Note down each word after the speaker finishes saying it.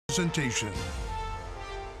presentation.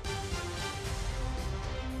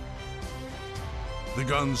 The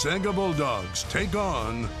Gonzaga Bulldogs take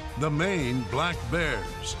on the Maine Black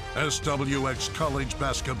Bears. SWX College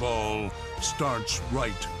Basketball starts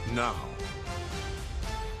right now.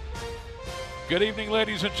 Good evening,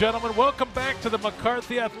 ladies and gentlemen. Welcome back to the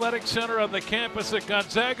McCarthy Athletic Center on the campus at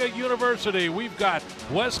Gonzaga University. We've got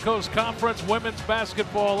West Coast Conference women's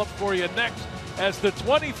basketball up for you next as the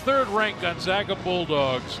 23rd ranked Gonzaga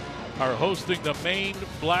Bulldogs are hosting the Maine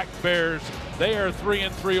Black Bears. They are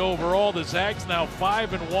 3-3 overall. The Zags now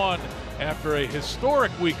 5-1 after a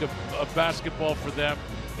historic week of basketball for them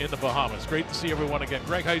in the Bahamas. Great to see everyone again.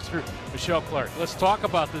 Greg Heister, Michelle Clark. Let's talk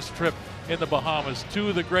about this trip in the Bahamas. Two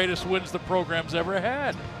of the greatest wins the program's ever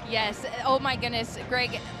had. Yes, oh my goodness,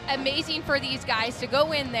 Greg, amazing for these guys to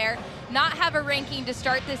go in there, not have a ranking to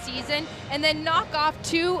start the season, and then knock off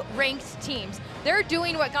two ranked teams. They're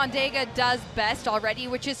doing what Gonzaga does best already,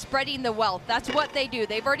 which is spreading the wealth. That's what they do.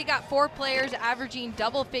 They've already got 4 players averaging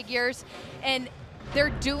double figures, and they're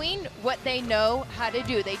doing what they know how to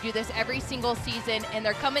do. They do this every single season, and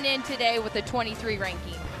they're coming in today with a 23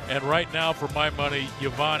 ranking. And right now, for my money,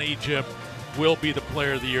 Yvonne Egypt will be the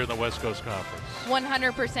player of the year in the West Coast Conference.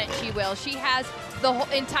 100% she will. She has the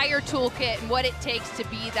whole entire toolkit and what it takes to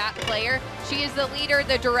be that player. She is the leader,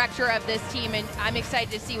 the director of this team, and I'm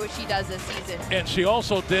excited to see what she does this season. And she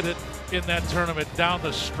also did it in that tournament down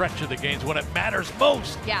the stretch of the games when it matters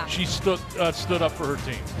most. Yeah. She stood up for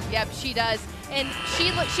her team. Yep, she does. And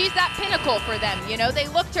she's that pinnacle for them. You know, they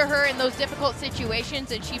look to her in those difficult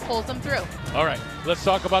situations, and she pulls them through. All right, let's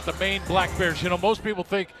talk about the Maine Black Bears. You know, most people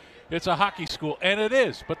think it's a hockey school, and it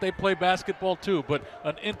is, but they play basketball too, but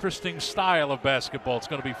an interesting style of basketball. It's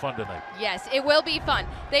going to be fun tonight. Yes, it will be fun.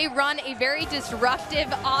 They run a very disruptive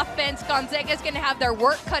offense. Gonzaga's going to have their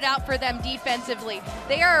work cut out for them defensively.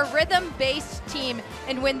 They are a rhythm-based team,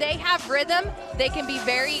 and when they have rhythm, they can be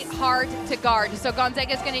very hard to guard. So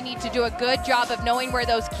Gonzaga's going to need to do a good job of knowing where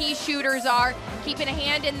those key shooters are, keeping a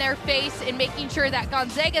hand in their face, and making sure that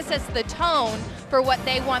Gonzaga sets the tone for what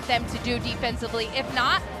they want them to do defensively. If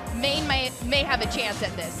not, Maine may have a chance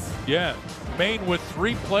at this. Yeah, Maine with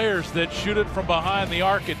 3 players that shoot it from behind the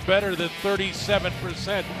arc at better than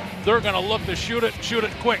 37%. They're going to look to shoot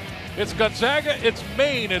it quick. It's Gonzaga, it's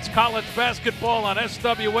Maine, it's college basketball on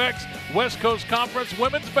SWX, West Coast Conference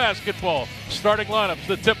women's basketball. Starting lineups,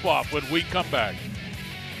 the tip-off when we come back.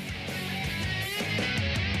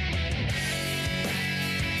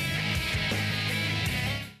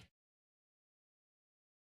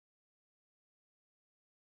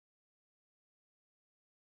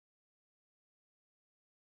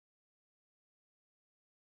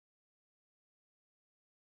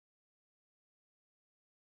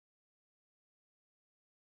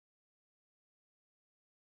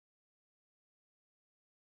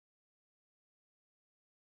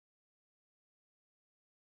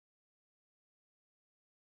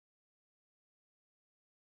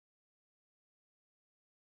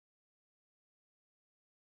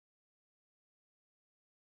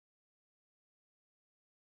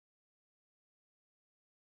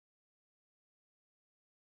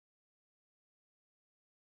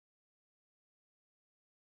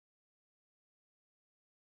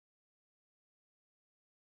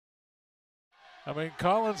 I mean,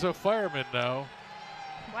 Colin's a fireman now.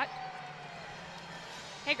 What?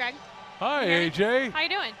 Hey, Greg. Hi, AJ. How you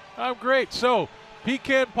doing? I'm great. So,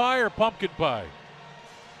 pecan pie or pumpkin pie?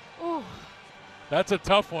 Ooh. That's a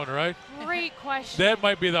tough one, right? Great question. That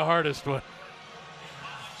might be the hardest one.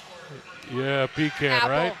 Yeah, pecan, Apple.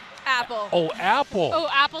 right? Apple. Oh, apple. Oh,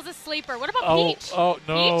 apple's a sleeper. What about peach? Oh,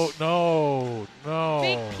 no, Peach? no.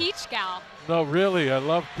 Big peach gal. No, really, I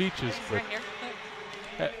love peaches. But Right here.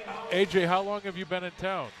 AJ, how long have you been in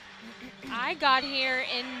town? I got here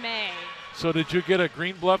in May. So did you get a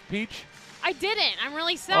Green Bluff peach? I didn't. I'm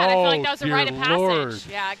really sad. I feel like that was a dear rite of passage. Lord.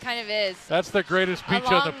 Yeah, it kind of is. That's the greatest peach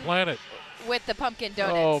on the Along planet. with the pumpkin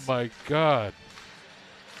donuts. Oh, my God.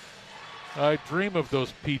 I dream of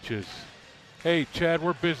those peaches. Hey, Chad,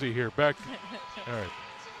 we're busy here. Back. All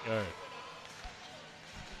right.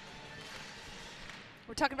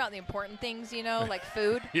 We're talking about the important things, you know, like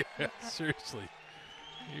food. Yeah, seriously.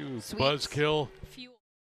 You Sweets. buzzkill. Fuel.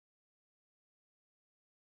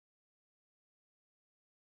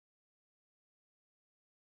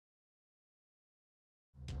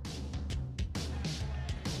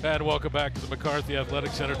 And welcome back to the McCarthy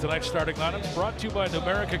Athletic Center. Tonight's starting lineups brought to you by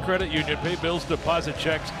Numerica Credit Union. Pay bills, deposit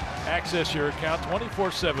checks, access your account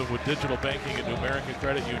 24/7 with digital banking at Numerica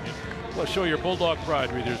Credit Union. Plus, show your Bulldog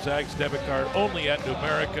pride with your Zags debit card only at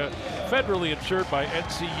Numerica. Federally insured by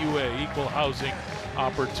NCUA, Equal Housing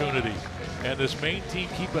Opportunity. And this Maine team,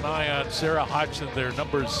 keep an eye on Sarah Hodgson, their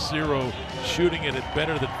number 0, shooting it at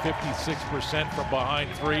better than 56% from behind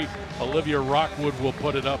 3. Olivia Rockwood will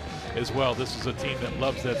put it up as well. This is a team that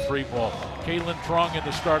loves that 3 ball. Kaylin Trong in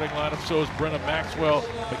the starting lineup, so is Brenna Maxwell,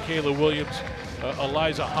 Michaela Williams,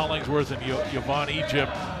 Eliza Hollingsworth, and Yvonne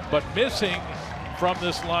Egypt. But missing from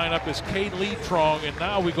this lineup is Kaylee Trong, and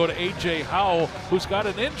now we go to AJ Howell, who's got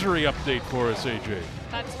an injury update for us, AJ.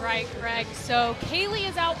 That's right, Greg. So Kaylee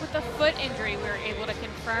is out with a foot injury, we were able to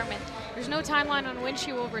confirm, and there's no timeline on when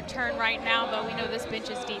she will return right now, but we know this bench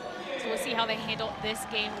is deep, so we'll see how they handle this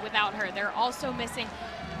game without her. They're also missing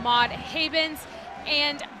Maud Habens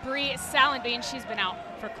and Bree Salenbean. She's been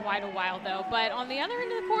out for quite a while, though. But on the other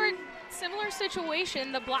end of the court, similar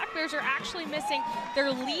situation. The Black Bears are actually missing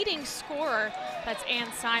their leading scorer. That's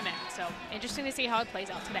Ann Simon. So interesting to see how it plays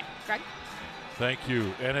out today. Greg? Thank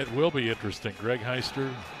you. And it will be interesting. Greg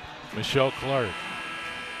Heister, Michelle Clark.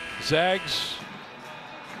 Zags,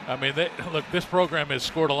 I mean, look, this program has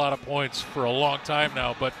scored a lot of points for a long time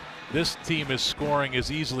now, but this team is scoring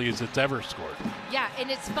as easily as it's ever scored. Yeah,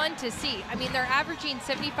 and it's fun to see. I mean, they're averaging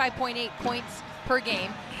 75.8 points per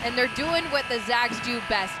game, and they're doing what the Zags do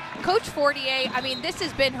best. Coach Fortier, I mean, this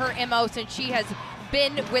has been her MO since she has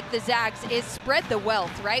been with the Zags, is spread the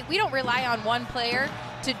wealth, right? We don't rely on one player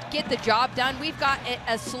to get the job done. We've got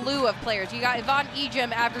a slew of players. You got Yvonne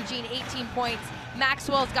Ejim averaging 18 points.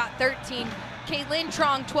 Maxwell's got 13. Kaylin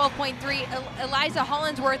Trong, 12.3. Eliza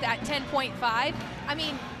Hollingsworth at 10.5. I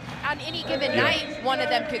mean, on any given night, one of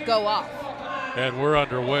them could go off. And we're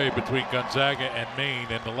underway between Gonzaga and Maine.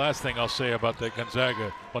 And the last thing I'll say about that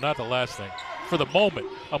Gonzaga, well, not the last thing, for the moment,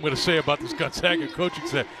 I'm going to say about this Gonzaga coaching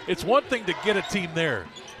staff, it's one thing to get a team there,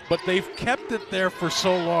 but they've kept it there for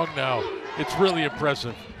so long now. It's really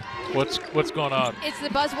impressive what's going on. It's the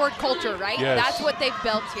buzzword culture, right? Yes. That's what they've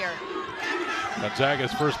built here.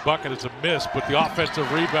 Gonzaga's first bucket is a miss, but the offensive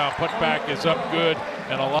rebound putback is up good,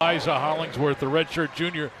 and Eliza Hollingsworth, the redshirt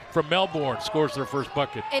junior from Melbourne, scores their first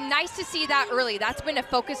bucket. And nice to see that early. That's been a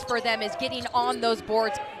focus for them, is getting on those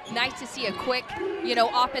boards. Nice to see a quick,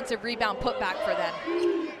 offensive rebound putback for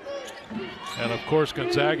them. And of course,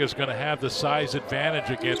 Gonzaga's going to have the size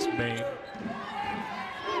advantage against Maine.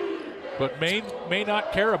 But Maine may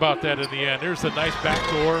not care about that in the end. There's the nice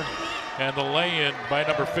backdoor and the lay-in by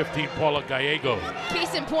number 15, Paula Gallego.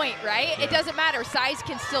 Case in point, right? Yeah. It doesn't matter. Size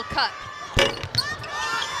can still cut.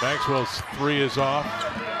 Maxwell's 3 is off.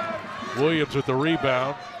 Williams with the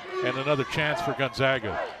rebound, and another chance for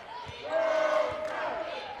Gonzaga.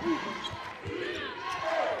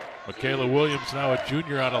 Michaela Williams, now a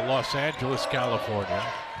junior out of Los Angeles, California.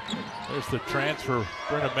 There's the transfer,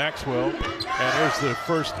 Brenna Maxwell, and there's the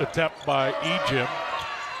first attempt by Ejim.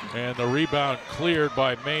 And the rebound cleared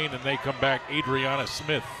by Maine, and they come back, Adriana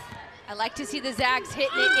Smith. I like to see the Zags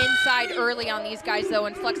hitting it inside early on these guys, though,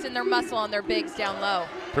 and flexing their muscle on their bigs down low.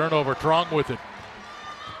 Turnover, Trong with it.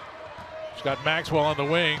 She's got Maxwell on the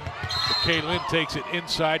wing. But Kaylin takes it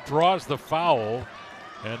inside, draws the foul,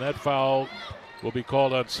 and that foul will be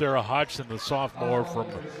called on Sarah Hodgson, the sophomore from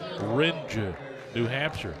Rindge, New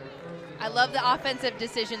Hampshire. I love the offensive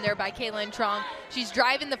decision there by Kaylin Trong. She's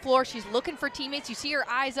driving the floor. She's looking for teammates. You see her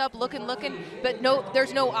eyes up, looking, but no,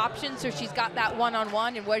 there's no option, so she's got that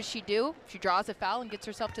one-on-one, and what does she do? She draws a foul and gets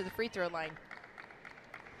herself to the free throw line.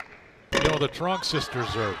 The Trong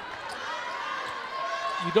sisters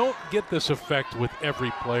you don't get this effect with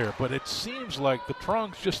every player, but it seems like the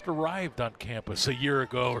Trongs just arrived on campus a year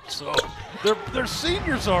ago or so. They're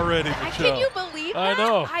seniors already, Michelle. Can you believe that?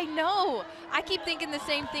 I know. I keep thinking the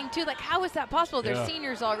same thing, too. Like, how is that possible? They're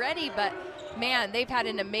seniors already, but, man, they've had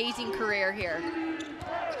an amazing career here.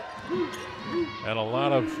 And a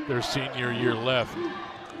lot of their senior year left.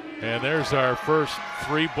 And there's our first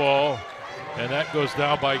 3 ball, and that goes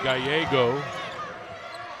down by Gallego.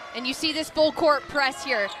 And you see this full court press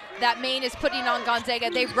here that Maine is putting on Gonzaga.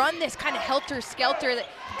 They run this kind of helter-skelter that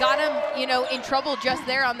got them, in trouble just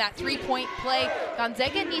there on that 3-point play.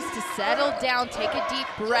 Gonzaga needs to settle down, take a deep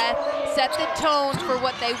breath, set the tone for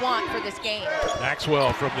what they want for this game.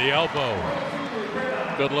 Maxwell from the elbow.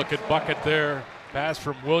 Good-looking bucket there. Pass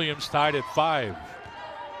from Williams, tied at 5.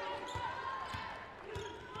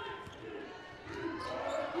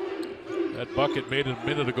 That bucket made it a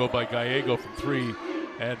minute ago by Gallego from 3.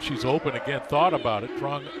 And she's open again, thought about it.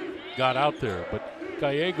 Trong got out there, but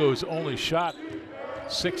Gallego's only shot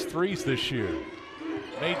 6 threes this year.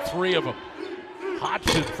 Made 3 of them.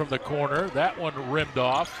 Hodgson from the corner, that one rimmed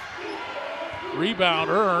off.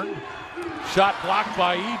 Rebound earned. Shot blocked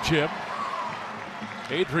by Ejim.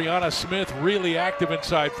 Adriana Smith really active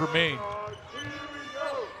inside for Maine.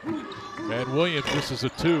 And Williams, this is a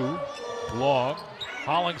 2, long.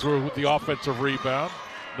 Hollingsworth with the offensive rebound.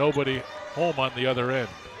 Nobody home on the other end.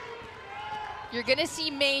 You're going to see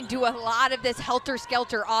Maine do a lot of this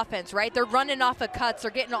helter-skelter offense, right? They're running off of cuts.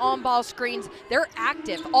 They're getting on-ball screens. They're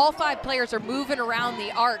active. All 5 players are moving around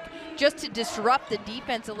the arc just to disrupt the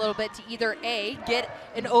defense a little bit to either A, get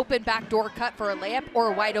an open backdoor cut for a layup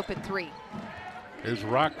or a wide-open 3. Here's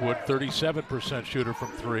Rockwood, 37% shooter from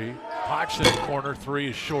 3. Hodgson in the corner,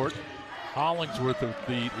 3 is short. Hollingsworth with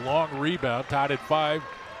the long rebound, tied at 5.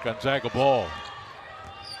 Gonzaga ball.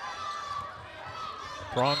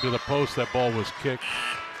 Prong to the post, that ball was kicked.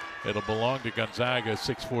 It'll belong to Gonzaga,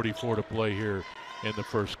 6:44 to play here in the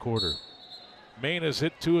first quarter. Maine has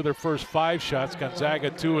hit 2 of their first 5 shots, Gonzaga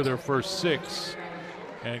 2 of their first 6.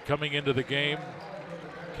 And coming into the game,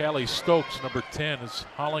 Callie Stokes, number 10, as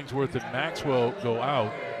Hollingsworth and Maxwell go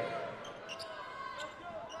out.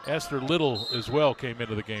 Esther Little as well came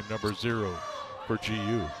into the game, number 0 for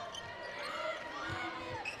GU.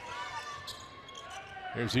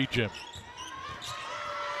 Here's Ejim.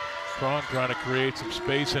 Strong trying to create some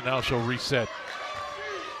space, and now she'll reset.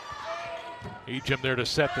 Ejim there to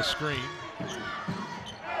set the screen.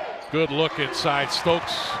 Good look inside.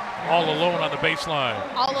 Stokes all alone on the baseline.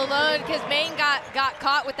 All alone because Maine got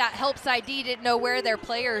caught with that helps ID, didn't know where their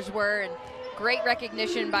players were, and great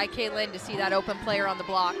recognition by Kaylin to see that open player on the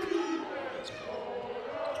block.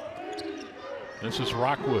 This is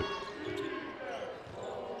Rockwood.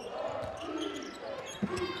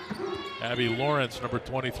 Abby Lawrence, number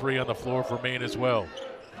 23, on the floor for Maine as well.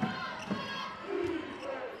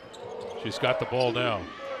 She's got the ball now.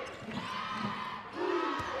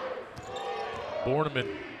 Borneman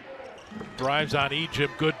drives on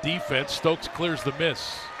Ejim, good defense. Stokes clears the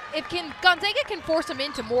miss. If Gonzaga can force them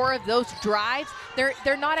into more of those drives,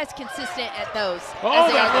 they're not as consistent at those.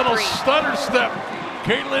 Oh, that little stutter step.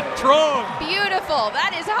 Caitlin Trong. Beautiful.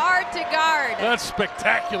 That is hard to guard. That's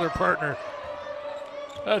spectacular, partner.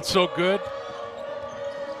 That's so good.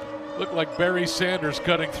 Looked like Barry Sanders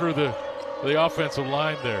cutting through the offensive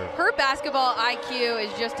line there. Her basketball IQ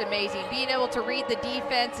is just amazing. Being able to read the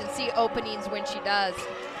defense and see openings when she does.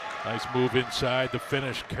 Nice move inside. The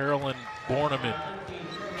finish, Carolyn Borneman,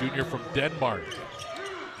 junior from Denmark.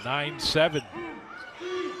 9-7.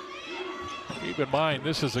 Keep in mind,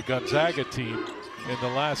 this is a Gonzaga team in the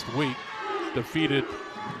last week. Defeated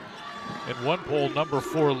in one poll number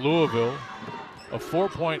 4 Louisville. A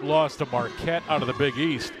 4-point loss to Marquette out of the Big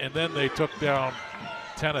East, and then they took down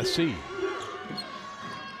Tennessee.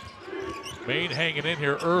 Maine hanging in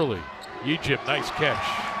here early. Ejim, nice catch.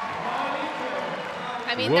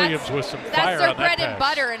 I mean, Williams with some fire that's their on that bread and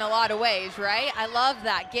pass. butter in a lot of ways, right? I love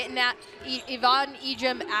that. Getting that Yvonne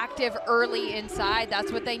Ejim active early inside.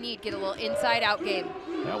 That's what they need. Get a little inside-out game.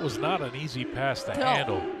 That was not an easy pass to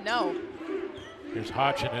handle. No. Here's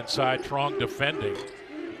Hodgson inside, Trong defending.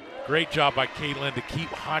 Great job by Caitlin to keep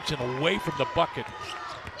Hodgson away from the bucket.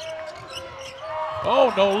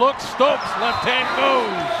 Oh, no look. Stokes, left hand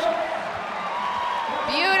goes.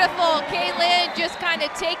 Beautiful. Kaylin just kind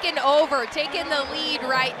of taking the lead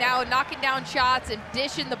right now, knocking down shots and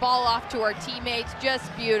dishing the ball off to her teammates.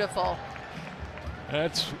 Just beautiful.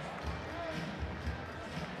 That's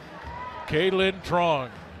Caitlin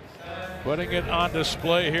Trong putting it on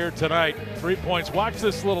display here tonight. 3 points. Watch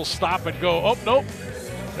this little stop and go. Oh, nope.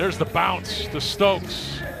 There's the bounce to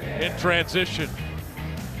Stokes in transition.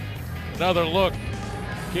 Another look.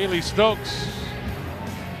 Kaylee Stokes.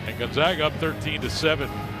 And Gonzaga up 13-7.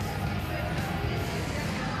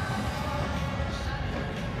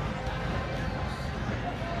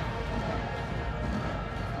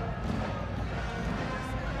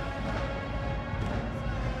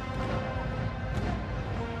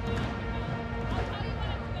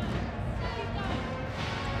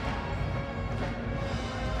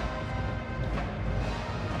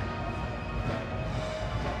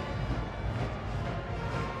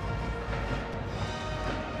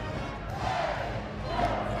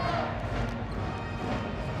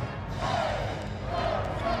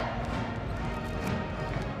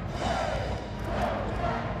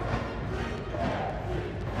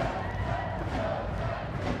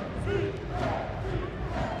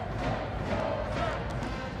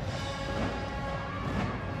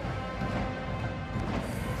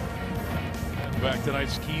 Back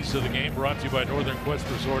tonight's keys to the game brought to you by Northern Quest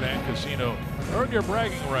Resort and Casino. Earn your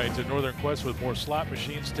bragging rights at Northern Quest with more slot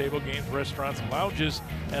machines, table games, restaurants, lounges,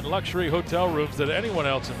 and luxury hotel rooms than anyone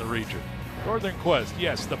else in the region. Northern Quest,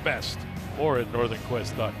 yes, the best. More at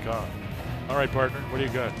northernquest.com. All right, partner, what do you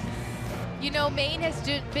got? You know, Maine has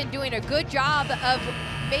been doing a good job of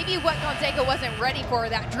maybe what Gonzaga wasn't ready for,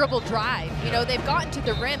 that dribble drive. You know, they've gotten to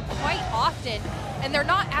the rim quite often, and they're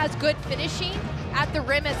not as good finishing, at the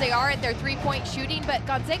rim as they are at their three-point shooting, but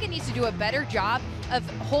Gonzaga needs to do a better job of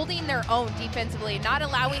holding their own defensively, not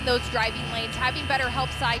allowing those driving lanes, having better help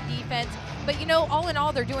side defense. But you know, all in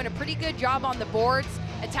all, they're doing a pretty good job on the boards,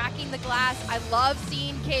 attacking the glass. I love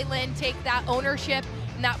seeing Caitlin take that ownership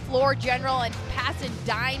and that floor general and passing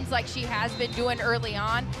dimes like she has been doing early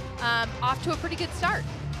on. Off to a pretty good start.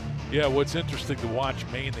 Yeah, what's interesting to watch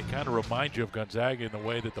Maine, they kind of remind you of Gonzaga in the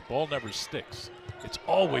way that the ball never sticks. It's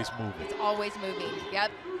always moving. It's always moving, yep.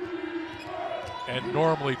 And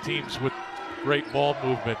normally teams with great ball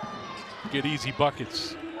movement get easy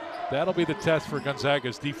buckets. That'll be the test for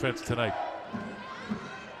Gonzaga's defense tonight.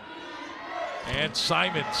 And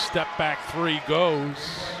Simon's step back three goes.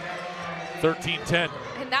 13-10.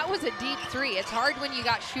 And that was a deep three. It's hard when you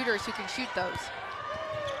got shooters who can shoot those.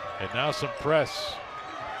 And now some press.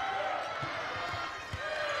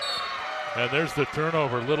 And there's the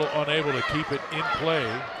turnover, Little unable to keep it in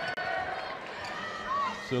play.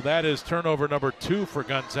 So that is turnover number 2 for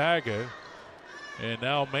Gonzaga. And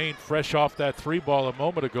now Maine, fresh off that three ball a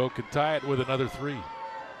moment ago, can tie it with another 3.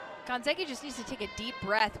 Gonzaga just needs to take a deep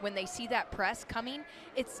breath when they see that press coming.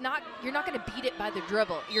 You're not going to beat it by the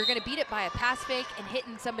dribble. You're going to beat it by a pass fake and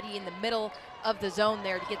hitting somebody in the middle of the zone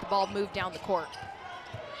there to get the ball moved down the court.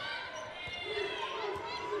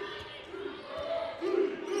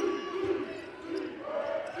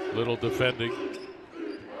 Little defending.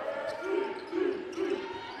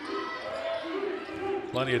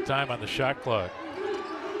 Plenty of time on the shot clock.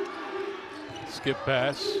 Skip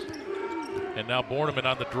pass. And now Borneman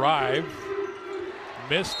on the drive.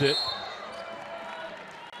 Missed it.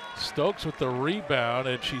 Stokes with the rebound,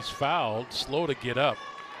 and she's fouled. Slow to get up.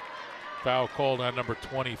 Foul called on number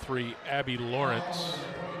 23, Abby Lawrence,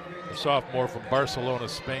 a sophomore from Barcelona,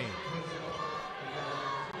 Spain.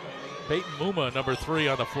 Peyton Muma, number 3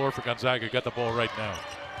 on the floor for Gonzaga, got the ball right now.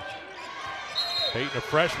 Peyton, a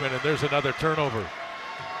freshman, and there's another turnover.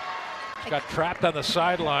 Got trapped on the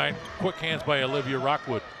sideline. Quick hands by Olivia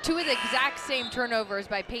Rockwood. 2 of the exact same turnovers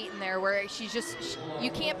by Peyton there, where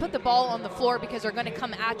you can't put the ball on the floor because they're going to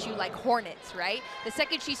come at you like hornets, right? The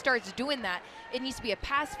second she starts doing that, it needs to be a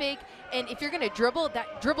pass fake, and if you're going to dribble,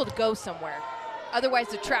 that dribble to go somewhere. Otherwise,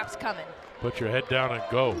 the trap's coming. Put your head down and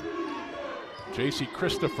go. J.C.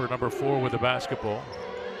 Christopher, number 4, with the basketball.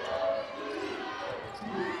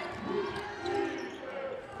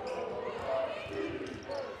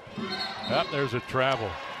 Up, there's a travel.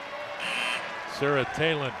 Sarah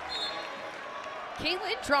Talon.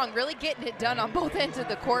 Caitlin Trong really getting it done on both ends of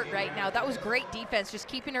the court right now. That was great defense, just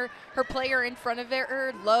keeping her player in front of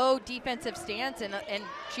her, low defensive stance, and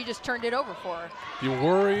she just turned it over for her. You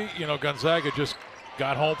worry, Gonzaga just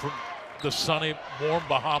got home from the sunny, warm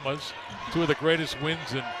Bahamas, 2 of the greatest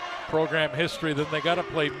wins in program history. Then they got to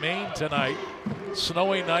play Maine tonight.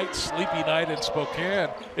 Snowy night, sleepy night in Spokane.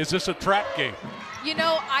 Is this a trap game?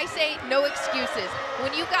 I say no excuses.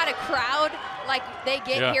 When you got a crowd like they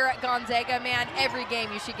get here at Gonzaga, man, every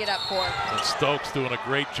game you should get up for. And Stokes doing a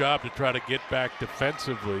great job to try to get back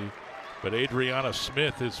defensively. But Adriana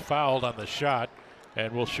Smith is fouled on the shot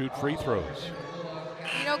and will shoot free throws.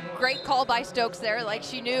 Great call by Stokes there. Like,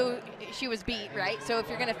 she knew she was beat, right? So if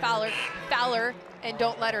you're going to foul her and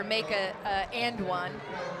don't let her make a and one.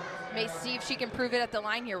 May see if she can prove it at the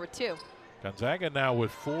line here with 2. Gonzaga now with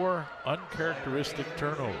 4 uncharacteristic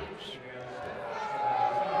turnovers.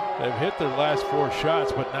 They've hit their last 4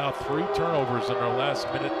 shots, but now 3 turnovers in their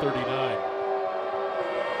last minute 39.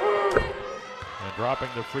 And dropping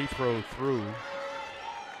the free throw through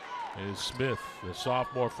is Smith, the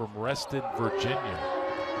sophomore from Reston, Virginia.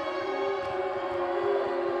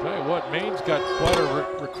 Tell you what, Maine's got quite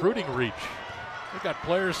a recruiting reach. They've got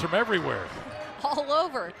players from everywhere. All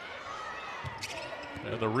over.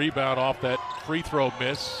 And the rebound off that free throw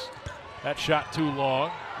miss. That shot too long.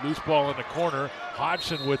 Loose ball in the corner.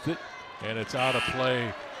 Hodgson with it. And it's out of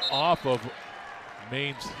play off of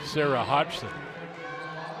Maine's Sarah Hodgson.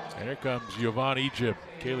 And here comes Yvonne Egypt.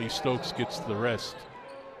 Kaylee Stokes gets the rest.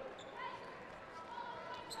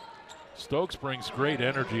 Stokes brings great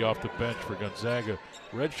energy off the bench for Gonzaga.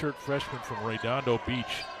 Redshirt freshman from Redondo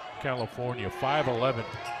Beach, California. 5'11",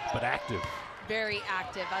 but active. Very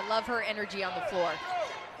active. I love her energy on the floor.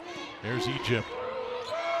 There's Egypt.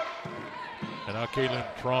 And now Caitlin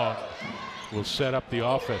Trong will set up the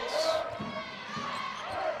offense.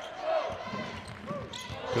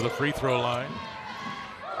 To the free throw line.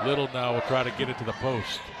 Little now will try to get it to the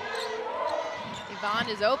post. Yvonne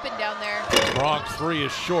is open down there. Trong's 3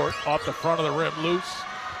 is short, off the front of the rim, loose,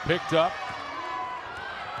 picked up.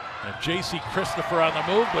 And J.C. Christopher on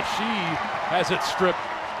the move, but she has it stripped.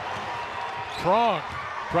 Trong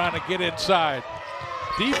trying to get inside.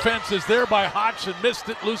 Defense is there by Hodgson, missed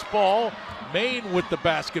it, loose ball. Maine with the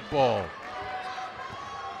basketball.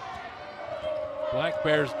 Black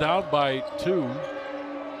Bears down by 2.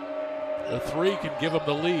 The 3 can give them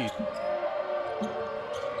the lead.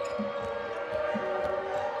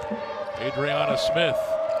 Adriana Smith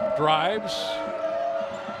drives,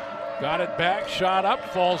 got it back, shot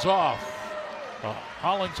up, falls off.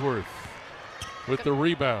 Hollingsworth with the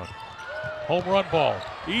rebound. Home run ball.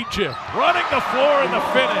 Egypt running the floor in the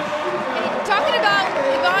finish. Hey, talking about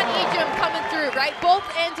Yvonne Egypt coming through, right? Both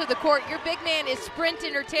ends of the court. Your big man is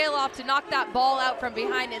sprinting her tail off to knock that ball out from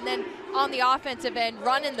behind, and then on the offensive end,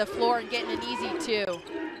 running the floor and getting an easy 2.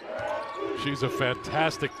 She's a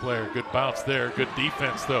fantastic player. Good bounce there. Good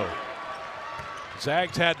defense, though.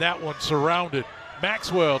 Zags had that one surrounded.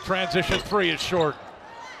 Maxwell, transition 3 is short.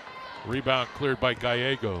 Rebound cleared by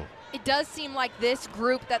Gallego. It does seem like this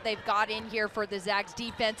group that they've got in here for the Zags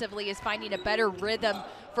defensively is finding a better rhythm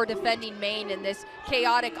for defending Maine in this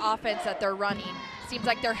chaotic offense that they're running. Seems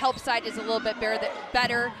like their help side is a little bit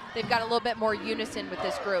better. They've got a little bit more unison with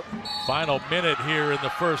this group. Final minute here in the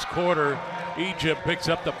first quarter. Egypt picks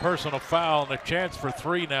up the personal foul and a chance for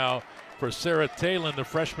 3 now for Sarah Talon, the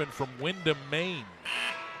freshman from Windham, Maine.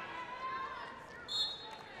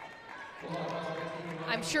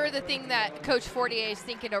 I'm sure the thing that Coach Fortier is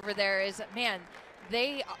thinking over there is, man,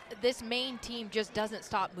 this Maine team just doesn't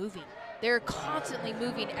stop moving. They're constantly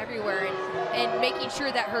moving everywhere and making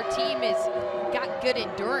sure that her team is got good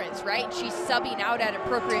endurance, right? She's subbing out at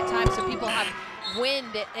appropriate times so people have wind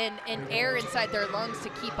and air inside their lungs to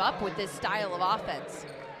keep up with this style of offense.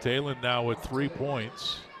 Talon now with 3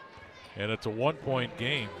 points, and it's a 1-point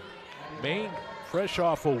game. Maine, fresh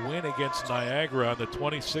off a win against Niagara on the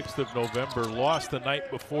 26th of November, lost the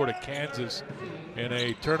night before to Kansas in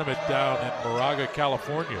a tournament down in Moraga,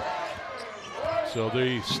 California. So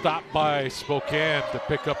they stopped by Spokane to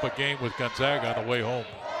pick up a game with Gonzaga on the way home.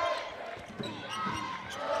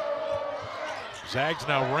 Zags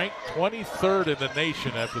now ranked 23rd in the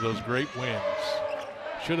nation after those great wins.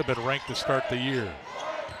 Should have been ranked to start the year.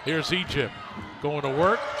 Here's Egypt going to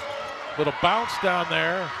work. Little bounce down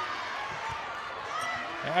there.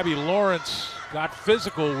 Abby Lawrence got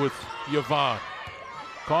physical with Yvonne.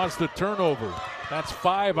 Caused the turnover. That's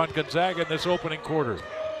 5 on Gonzaga in this opening quarter.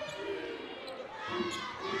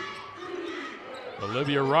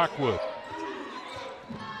 Olivia Rockwood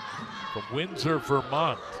from Windsor,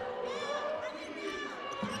 Vermont.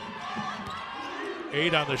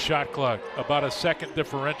 8 on the shot clock. About a second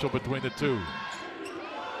differential between the two.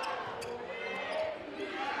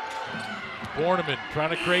 Borneman trying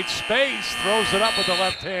to create space, throws it up with the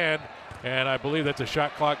left hand, and I believe that's a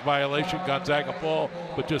shot clock violation. Gonzaga ball,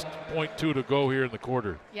 but just 0.2 to go here in the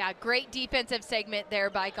quarter. Yeah, great defensive segment there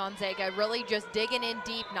by Gonzaga. Really just digging in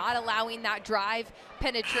deep, not allowing that drive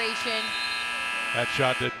penetration. That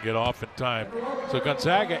shot didn't get off in time. So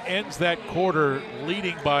Gonzaga ends that quarter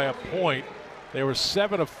leading by a point. They were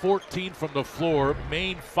 7 of 14 from the floor.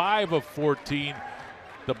 Maine 5 of 14.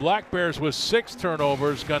 The Black Bears with 6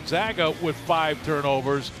 turnovers, Gonzaga with 5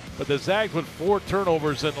 turnovers, but the Zags with 4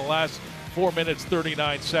 turnovers in the last 4 minutes,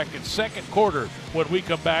 39 seconds. Second quarter when we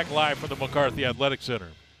come back live from the McCarthy Athletic Center.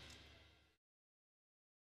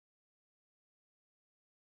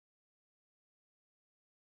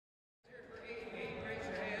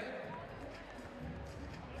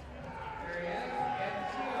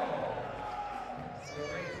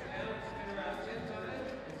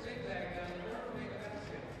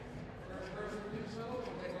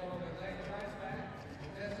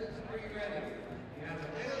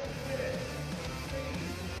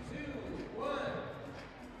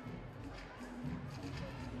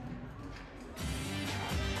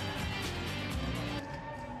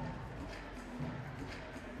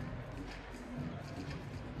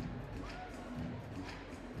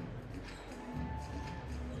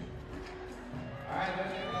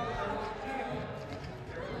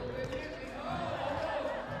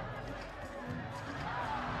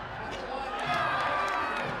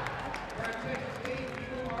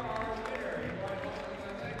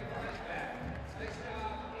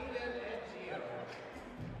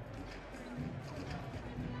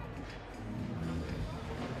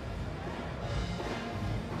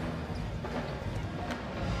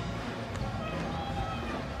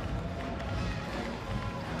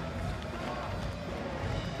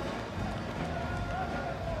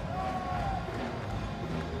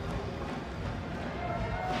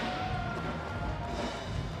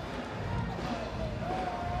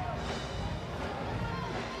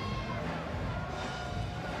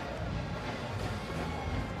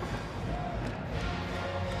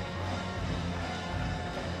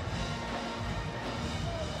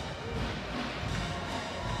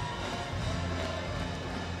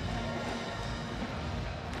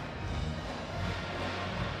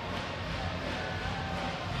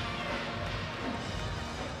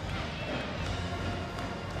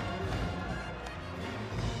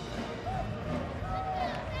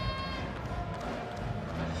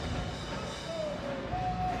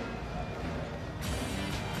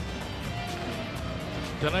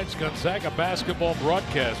 Tonight's Gonzaga basketball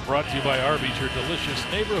broadcast brought to you by Arby's, your delicious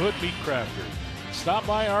neighborhood meat crafter. Stop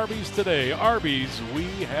by Arby's today. Arby's, we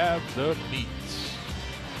have the meats.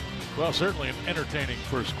 Well, certainly an entertaining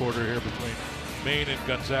first quarter here between Maine and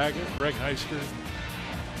Gonzaga. Greg Heister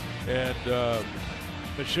and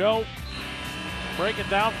Michelle breaking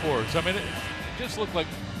down for us. I mean, it just looked like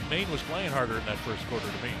Maine was playing harder in that first quarter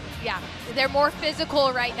to me. Yeah, they're more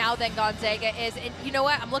physical right now than Gonzaga is. And you know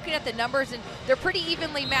what? I'm looking at the numbers, and they're pretty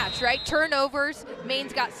evenly matched, right? Turnovers,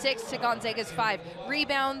 Maine's got 6 to Gonzaga's 5.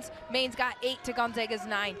 Rebounds, Maine's got 8 to Gonzaga's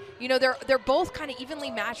 9. You know, they're both kind of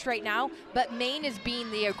evenly matched right now, but Maine is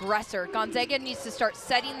being the aggressor. Gonzaga needs to start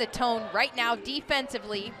setting the tone right now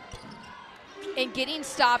defensively and getting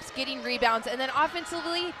stops, getting rebounds, and then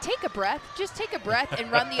offensively, take a breath. Just take a breath and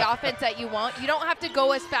run the offense that you want. You don't have to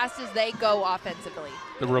go as fast as they go offensively.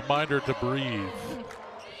 The reminder to breathe.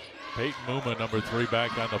 Peyton Muma, number 3,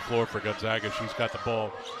 back on the floor for Gonzaga. She's got the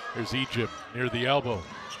ball. Here's Egypt near the elbow.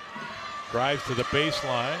 Drives to the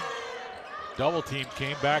baseline. Double team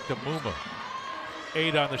came back to Muma.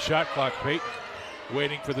 8 on the shot clock. Peyton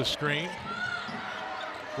waiting for the screen.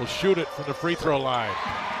 Will shoot it from the free throw line.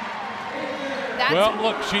 Well,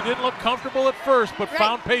 look, she didn't look comfortable at first, but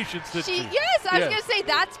found patience, didn't she? Yes, I was going to say,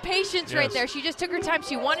 that's patience right there. She just took her time.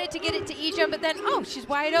 She wanted to get it to Egypt, but then, oh, she's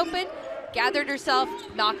wide open, gathered herself,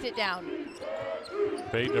 knocked it down.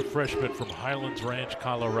 Peyton, a freshman from Highlands Ranch,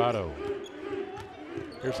 Colorado.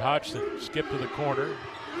 Here's Hodgson, skip to the corner.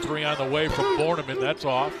 3 on the way from Borneman, that's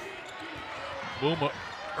off. Muma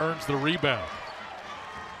earns the rebound.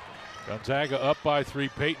 Gonzaga up by 3.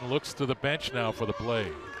 Peyton looks to the bench now for the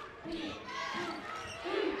play.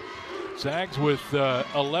 Zags with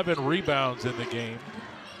 11 rebounds in the game.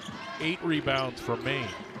 8 rebounds for Maine.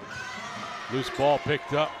 Loose ball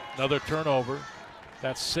picked up. Another turnover.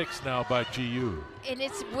 That's 6 now by GU. And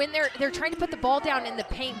it's when they're trying to put the ball down in the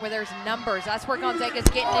paint where there's numbers. That's where Gonzaga's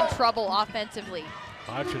getting in trouble offensively.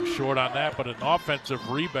 Hodgson short on that, but an offensive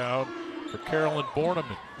rebound for Carolyn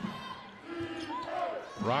Borneman.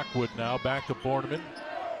 Rockwood now back to Borneman.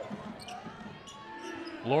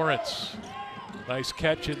 Lawrence. Nice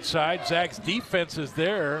catch inside. Zag's defense is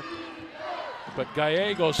there, but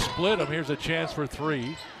Gallego split him. Here's a chance for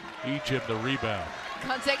 3. Egypt the rebound.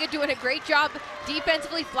 Gonzaga doing a great job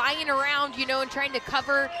defensively, flying around, you know, and trying to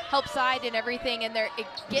cover, help side and everything, and they're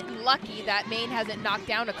getting lucky that Maine hasn't knocked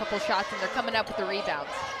down a couple shots, and they're coming up with the rebounds.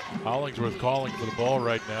 Hollingsworth calling for the ball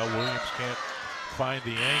right now. Williams can't find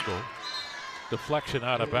the angle. Deflection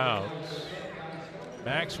out of bounds.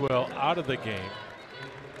 Maxwell out of the game.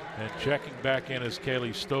 And checking back in is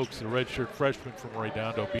Kaylee Stokes, the redshirt freshman from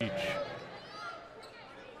Redondo Beach.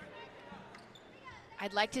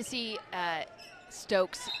 I'd like to see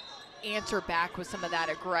Stokes answer back with some of that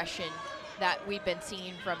aggression that we've been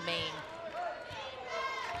seeing from Maine.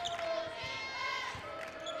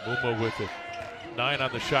 Muma with it. 9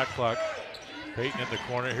 on the shot clock. Peyton in the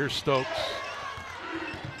corner. Here's Stokes.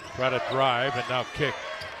 Try to drive and now kick.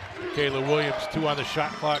 Kayla Williams, 2 on the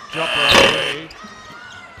shot clock. Jumper on the way.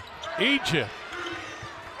 Egypt.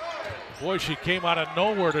 Boy, she came out of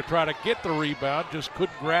nowhere to try to get the rebound, just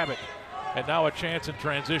couldn't grab it. And now a chance in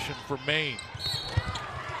transition for Maine.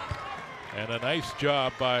 And a nice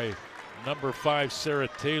job by number 5, Sarah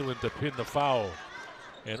Talon, to pin the foul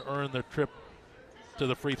and earn the trip to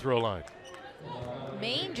the free throw line.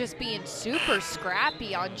 Maine just being super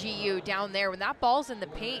scrappy on GU down there. When that ball's in the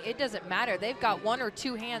paint, it doesn't matter. They've got 1 or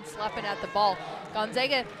 2 hands slapping at the ball.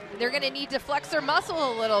 Gonzaga, they're going to need to flex their muscle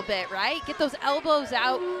a little bit, right? Get those elbows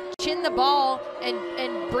out, chin the ball,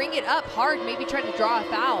 and bring it up hard, maybe try to draw a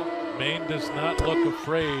foul. Maine does not look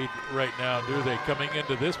afraid right now, do they? Coming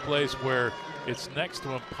into this place where it's next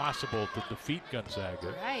to impossible to defeat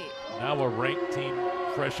Gonzaga. Right. Now a ranked team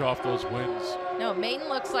fresh off those wins. No, Maine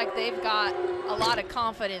looks like they've got a lot of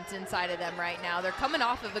confidence inside of them right now. They're coming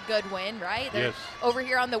off of a good win, right? They're over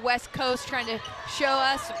here on the West Coast trying to show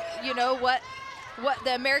us, you know, what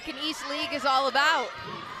the American East League is all about.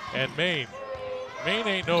 And Maine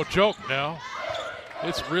ain't no joke now.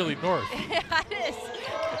 It's really north. Yeah, it is.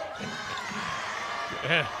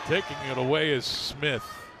 And taking it away is Smith.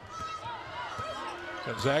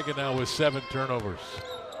 Gonzaga now with 7 turnovers.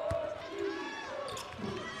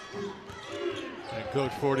 And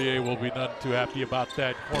Coach Fortier will be none too happy about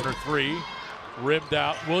that. Corner 3, rimmed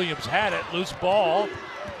out. Williams had it, loose ball.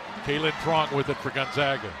 Kaylin Trong with it for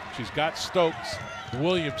Gonzaga. She's got Stokes,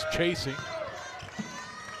 Williams chasing.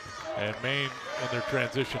 And Maine in their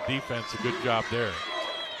transition defense, a good job there.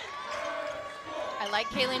 I like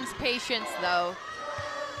Kaylin's patience, though.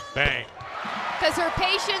 Bang. Because her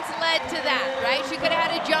patience led to that, right? She could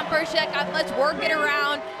have had a jumper. She said, let's work it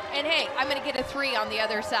around. And hey, I'm going to get a 3 on the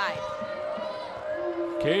other side.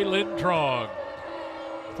 Kaylin Trong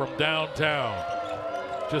from downtown.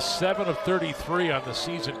 Just 7 of 33 on the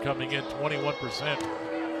season, coming in 21%.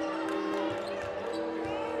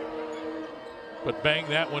 But banged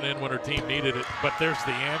that one in when her team needed it. But there's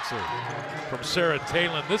the answer from Sarah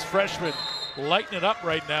Talon. This freshman lighting it up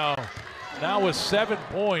right now. Now with 7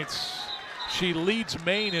 points, she leads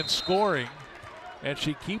Maine in scoring, and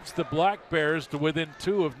she keeps the Black Bears to within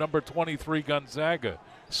 2 of number 23 Gonzaga.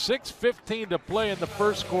 6:15 to play in the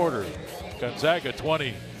first quarter. Gonzaga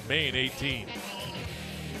 20, Maine 18.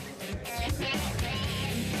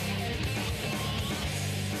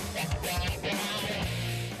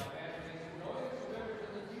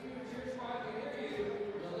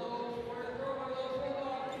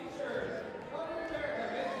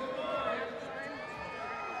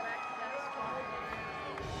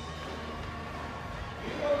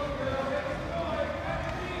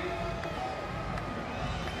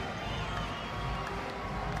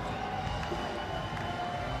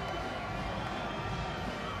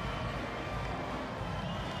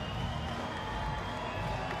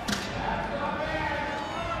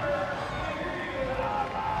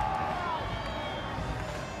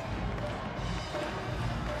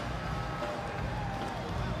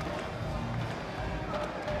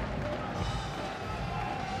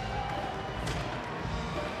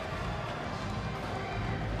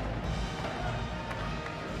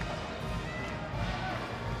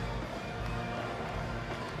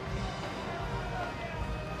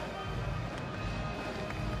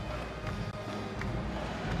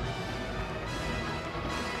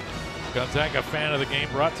 Gonzaga fan of the game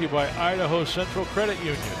brought to you by Idaho Central Credit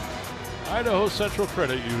Union. Idaho Central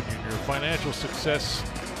Credit Union, your financial success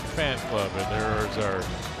fan club. And there's our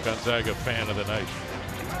Gonzaga fan of the night.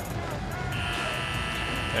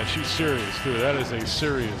 And she's serious too. That is a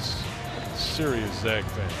serious Zag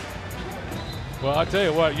fan. Well, I'll tell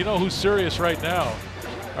you what, you know who's serious right now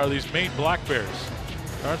are these Maine Black Bears,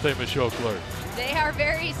 aren't they, Michelle Clark? They are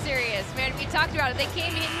very serious, man. We talked about it. They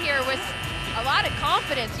came in here with a lot of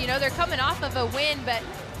confidence. You know, they're coming off of a win, but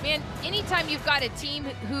man, anytime you've got a team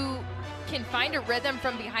who can find a rhythm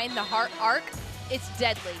from behind the arc, it's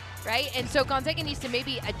deadly, right? And so Gonzaga needs to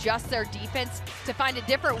maybe adjust their defense to find a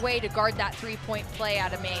different way to guard that three-point play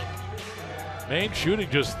out of Maine. Maine shooting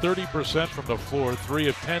just 30% from the floor, 3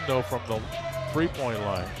 of 10 though from the three-point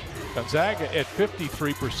line. Gonzaga at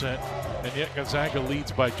 53%, and yet Gonzaga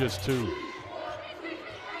leads by just 2.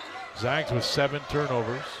 Zags with 7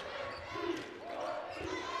 turnovers.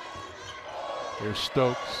 Here's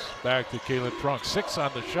Stokes, back to Kaylin Trunk. 6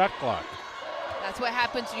 on the shot clock. That's what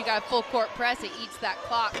happens when you got a full court press. It eats that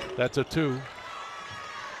clock. That's a 2.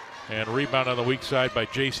 And rebound on the weak side by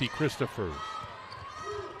J.C. Christopher.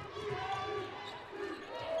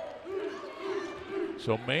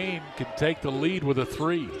 So Maine can take the lead with a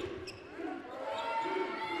 3.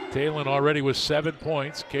 Talon already with 7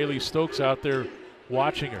 points. Kaylee Stokes out there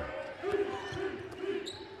watching her.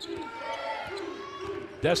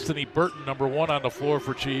 Destiny Burton, number 1 on the floor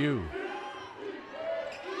for GU.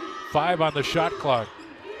 5 on the shot clock.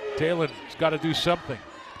 Talon's got to do something.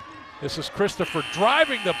 This is Christopher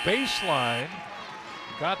driving the baseline.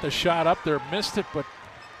 Got the shot up there, missed it, but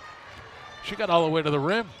she got all the way to the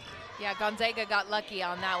rim. Yeah, Gonzaga got lucky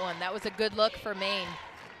on that one. That was a good look for Maine.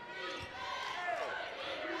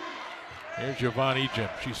 Here's Yvonne Ejim.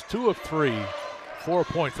 She's 2 of 3, 4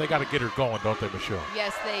 points. They got to get her going, don't they, Michelle?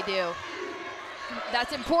 Yes, they do.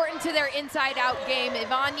 That's important to their inside-out game.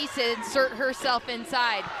 Yvonne needs to insert herself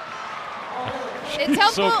inside. It's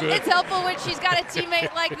helpful. So good. It's helpful when she's got a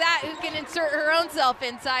teammate like that who can insert her own self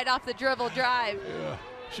inside off the dribble drive. Yeah,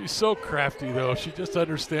 she's so crafty though. She just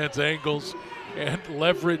understands angles and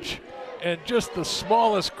leverage, and just the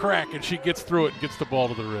smallest crack, and she gets through it and gets the ball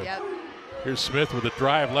to the rim. Yep. Here's Smith with a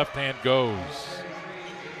drive, left hand goes.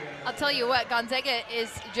 I'll tell you what, Gonzaga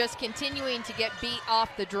is just continuing to get beat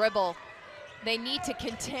off the dribble. They need to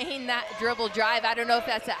contain that dribble drive. I don't know if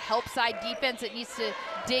that's a help side defense that needs to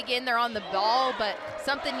dig in there on the ball, but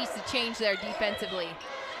something needs to change there defensively.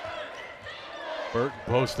 Burton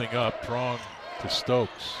posting up, Trong to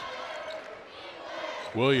Stokes.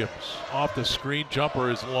 Williams off the screen,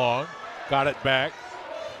 jumper is long, got it back,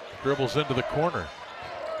 dribbles into the corner.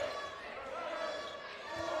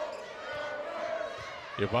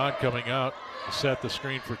 Yvonne coming out to set the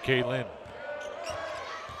screen for Kaylin.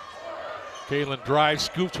 Kaylin drives,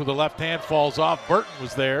 scoops with the left hand, falls off. Burton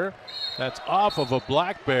was there. That's off of a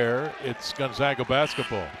Black Bear. It's Gonzaga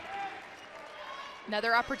basketball.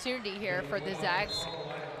 Another opportunity here for the Zags.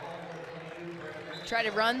 Try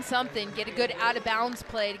to run something, get a good out-of-bounds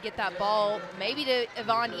play to get that ball, maybe to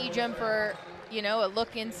Yvonne Ejim for, you know, a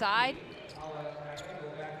look inside.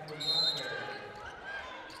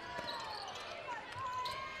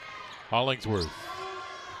 Hollingsworth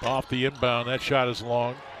off the inbound. That shot is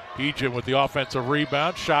long. Ejim with the offensive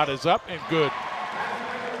rebound. Shot is up and good.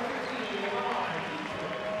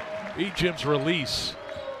 Ejim's release.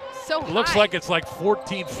 So high. Looks like it's like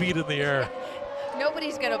 14 feet in the air.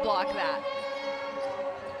 Nobody's going to block that.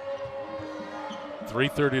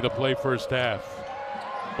 3:30 to play first half.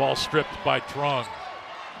 Ball stripped by Trong.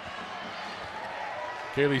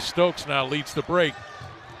 Kaylee Stokes now leads the break.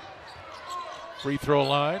 Free throw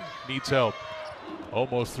line, needs help.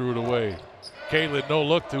 Almost threw it away. Kaylee, no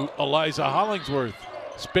look to Eliza Hollingsworth.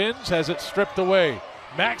 Spins, has it stripped away.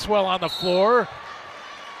 Maxwell on the floor.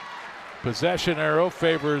 Possession arrow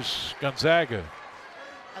favors Gonzaga.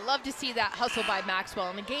 I love to see that hustle by Maxwell.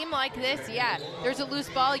 In a game like this, yeah, there's a loose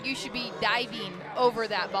ball. You should be diving over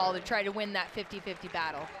that ball to try to win that 50-50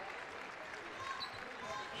 battle.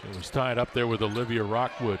 She was tied up there with Olivia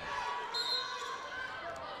Rockwood.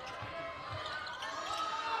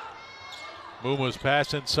 Muma's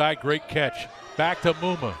pass inside, great catch. Back to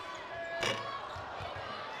Muma.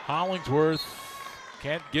 Hollingsworth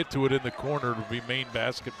can't get to it in the corner to be Maine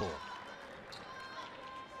basketball.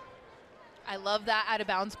 I love that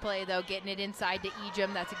out-of-bounds play, though, getting it inside to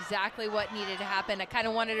Ejim. That's exactly what needed to happen. I kind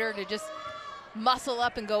of wanted her to just muscle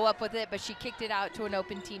up and go up with it, but she kicked it out to an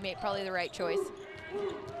open teammate. Probably the right choice.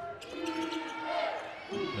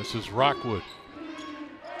 This is Rockwood.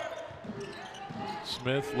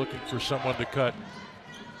 Smith looking for someone to cut.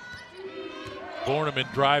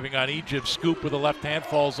 Borneman driving on Ejim. Scoop with the left hand,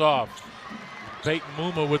 falls off. Peyton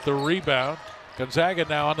Muma with the rebound. Gonzaga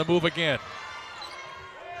now on the move again.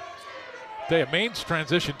 Maine's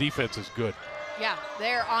transition defense is good. Yeah,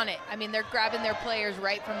 they're on it. I mean, they're grabbing their players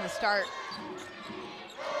right from the start.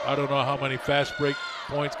 I don't know how many fast break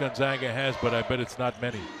points Gonzaga has, but I bet it's not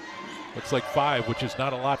many. Looks like 5, which is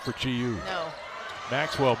not a lot for GU. No.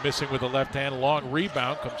 Maxwell missing with the left hand. Long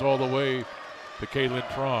rebound comes all the way to Kaylin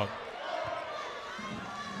Trong.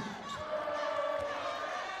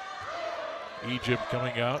 Ejim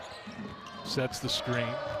coming out, sets the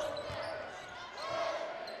screen.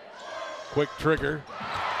 Quick trigger.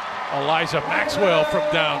 Eliza Maxwell from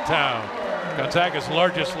downtown. Gonzaga's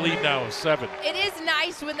largest lead now is 7. It is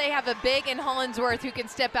nice when they have a big and Hollingsworth who can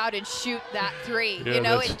step out and shoot that 3. Yeah, you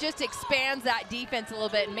know, it just expands that defense a little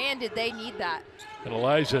bit. And man, did they need that. And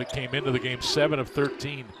Eliza came into the game 7 of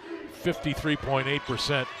 13,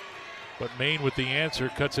 53.8%. But Maine with the answer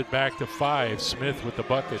cuts it back to 5. Smith with the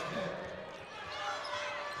bucket.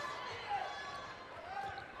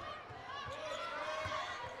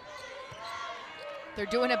 They're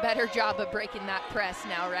doing a better job of breaking that press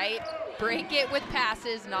now, right? Break it with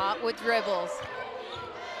passes, not with dribbles.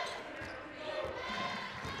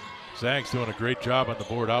 Zag's doing a great job on the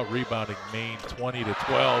board, out rebounding Maine 20 to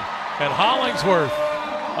 12. And Hollingsworth,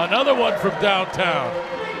 another one from downtown.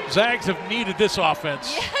 Zags have needed this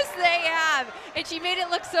offense. Yes, they have. And she made it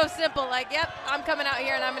look so simple, like, yep, I'm coming out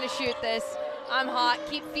here and I'm going to shoot this. I'm hot.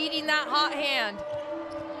 Keep feeding that hot hand.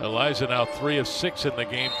 Eliza now 3 of 6 in the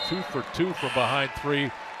game, 2 for 2 from behind 3.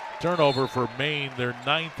 Turnover for Maine, their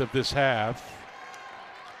 9th of this half.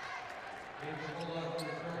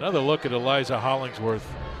 Another look at Eliza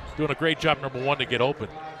Hollingsworth. Doing a great job, number 1, to get open.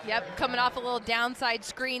 Yep, coming off a little downside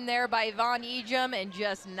screen there by Yvonne Ejim and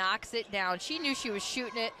just knocks it down. She knew she was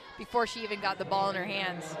shooting it before she even got the ball in her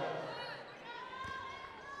hands.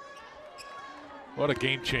 What a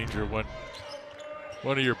game changer when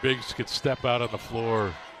one of your bigs could step out on the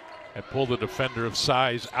floor and pull the defender of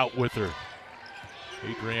size out with her.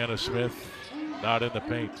 Adriana Smith not in the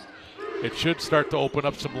paint. It should start to open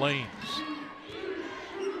up some lanes.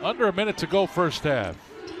 Under a minute to go first half.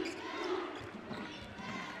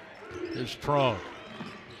 Here's Trong.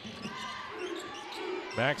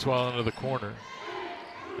 Maxwell into the corner.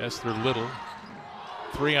 Esther Little.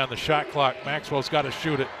 3 on the shot clock. Maxwell's got to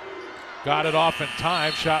shoot it. Got it off in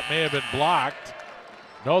time. Shot may have been blocked.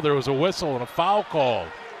 No, there was a whistle and a foul called.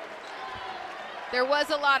 There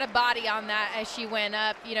was a lot of body on that as she went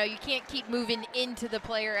up. You know, you can't keep moving into the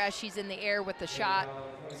player as she's in the air with the shot.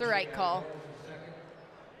 It's the right call.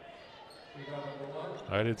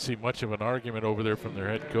 I didn't see much of an argument over there from their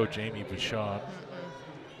head coach, Amy Vachon.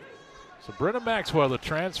 So Brenna Maxwell, the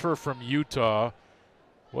transfer from Utah.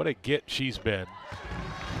 What a get she's been.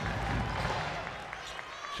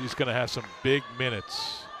 She's going to have some big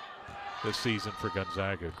minutes this season for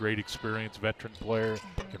Gonzaga. Great experience, veteran player,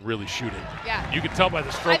 can really shoot it. Yeah. You can tell by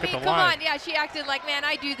the stroke at the line. Come on, yeah, she acted like, man,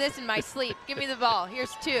 I do this in my sleep. Give me the ball.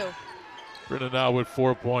 Here's 2. Britta now with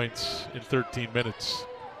 4 points in 13 minutes.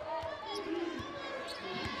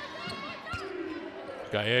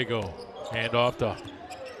 Gallego, hand off to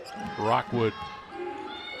Rockwood.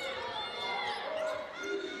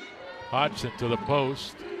 Hodgson to the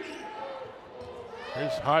post.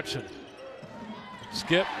 Here's Hodgson.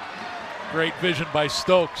 Skip. Great vision by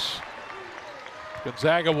Stokes.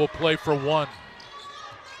 Gonzaga will play for one.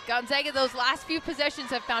 Gonzaga, those last few possessions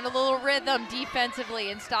have found a little rhythm defensively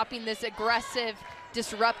in stopping this aggressive,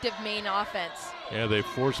 disruptive Maine offense. Yeah, they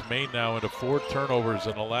forced Maine now into 4 turnovers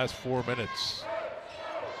in the last 4 minutes.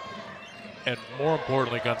 And more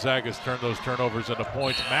importantly, Gonzaga's turned those turnovers into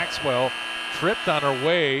points. Maxwell tripped on her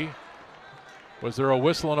way. Was there a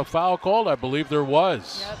whistle and a foul called? I believe there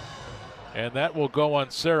was. Yep. And that will go on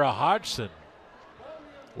Sarah Hodgson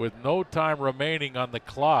with no time remaining on the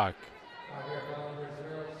clock.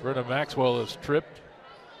 Britta Maxwell is tripped.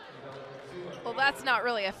 Well, that's not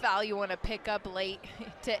really a foul you want to pick up late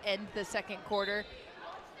to end the second quarter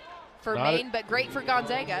for Maine, but great for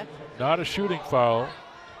Gonzaga. Not a shooting foul.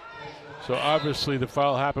 So obviously the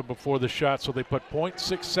foul happened before the shot, so they put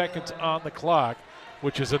 0.6 seconds on the clock,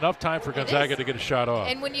 which is enough time for Gonzaga to get a shot off.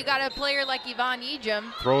 And when you got a player like Yvonne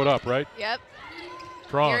Ejim. Throw it up, right? Yep.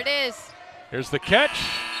 Strong. Here it is. Here's the catch.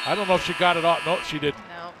 I don't know if she got it off. No, she didn't.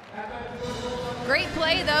 No. Great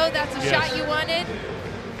play, though. That's a shot you wanted.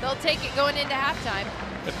 They'll take it going into halftime.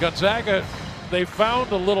 At Gonzaga, they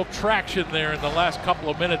found a little traction there in the last couple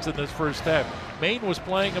of minutes in this first half. Maine was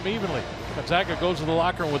playing them evenly. Gonzaga goes to the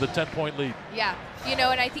locker room with a 10-point lead. Yeah, you know,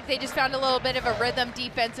 and I think they just found a little bit of a rhythm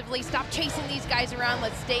defensively. Stop chasing these guys around.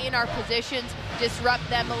 Let's stay in our positions, disrupt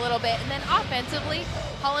them a little bit. And then offensively,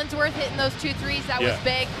 Hollinsworth hitting those 2 threes. That was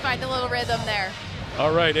big. Find a little rhythm there.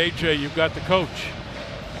 All right, AJ, you've got the coach.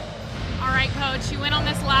 All right, Coach, you went on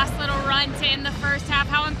this last little run to end the first half.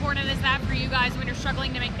 How important is that for you guys when you're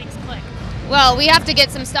struggling to make things click? Well, we have to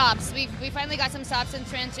get some stops. We finally got some stops and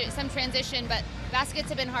some transition, but baskets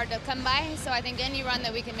have been hard to come by, so I think any run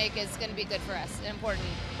that we can make is going to be good for us and important.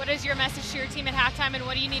 What is your message to your team at halftime, and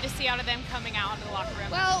what do you need to see out of them coming out into the locker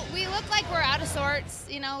room? Well, we look like we're out of sorts,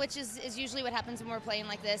 you know, which is usually what happens when we're playing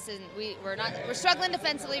like this, and we're struggling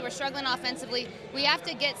defensively, we're struggling offensively. We have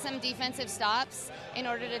to get some defensive stops in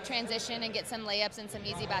order to transition and get some layups and some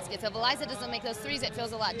easy baskets. If Eliza doesn't make those threes, it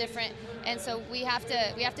feels a lot different, and so we have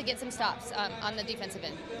to get some stops on the defensive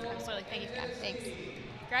end. Absolutely. Thank you, guys. Thanks.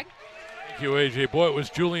 Greg? Thank you, AJ. Boy, it was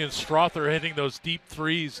Julian Strother hitting those deep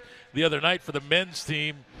threes the other night for the men's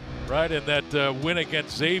team, right, in that win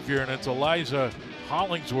against Xavier, and it's Eliza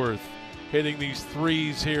Hollingsworth hitting these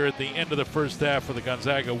threes here at the end of the first half for the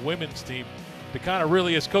Gonzaga women's team to kind of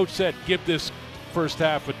really, as Coach said, give this first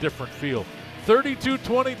half a different feel.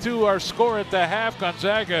 32-22 our score at the half.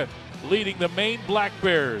 Gonzaga leading the Maine Black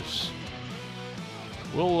Bears.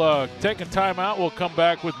 We'll take a timeout. We'll come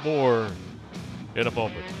back with more in a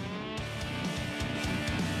moment.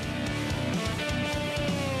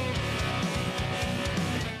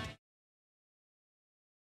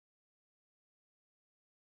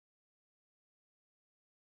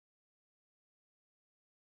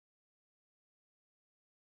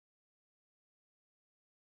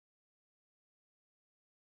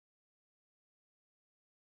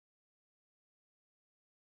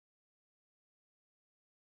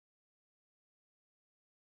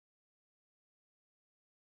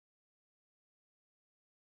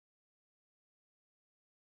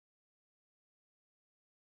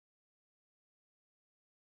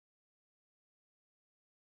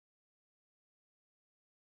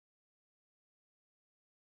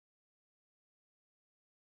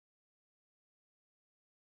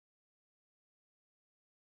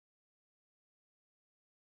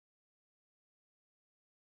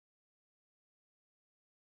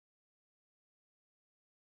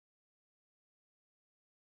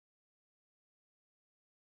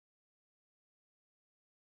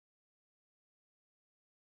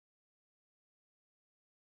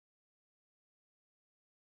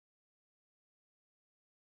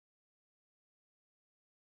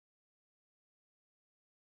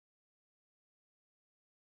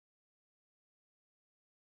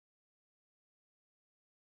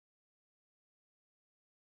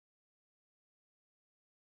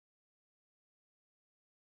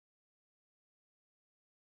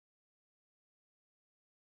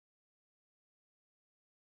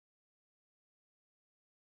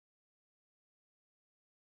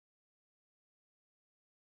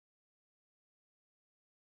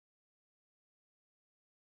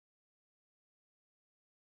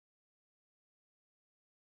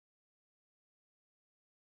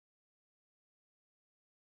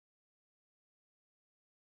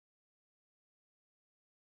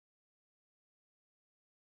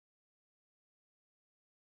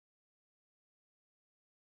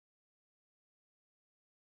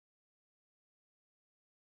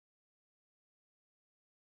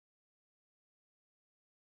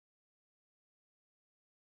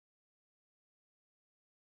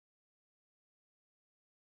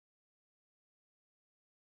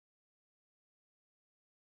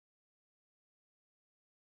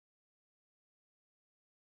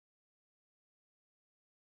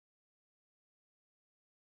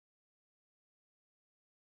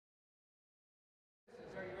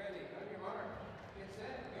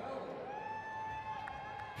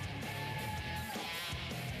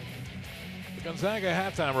 Gonzaga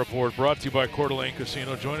halftime report brought to you by Coeur d'Alene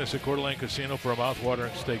Casino. Join us at Coeur d'Alene Casino for a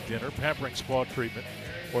mouth-watering steak dinner, pampering spa treatment,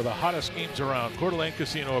 or the hottest games around. Coeur d'Alene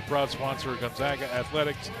Casino, a proud sponsor of Gonzaga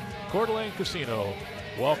Athletics. Coeur d'Alene Casino,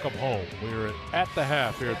 welcome home. We're at the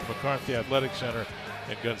half here at the McCarthy Athletic Center,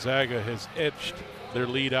 and Gonzaga has edged their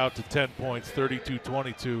lead out to 10 points,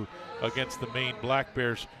 32-22 against the Maine Black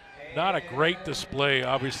Bears. Not a great display,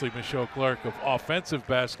 obviously, Michelle Clark, of offensive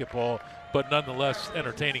basketball, but nonetheless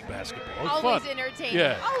entertaining basketball. It was always fun. entertaining.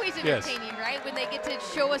 Yeah. Always entertaining, right? When they get to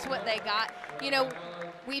show us what they got. You know,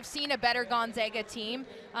 we've seen a better Gonzaga team,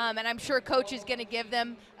 and I'm sure Coach is going to give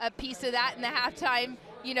them a piece of that in the halftime,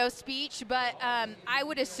 speech. But I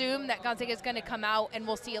would assume that Gonzaga is going to come out, and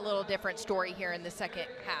we'll see a little different story here in the second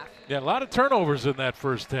half. Yeah, a lot of turnovers in that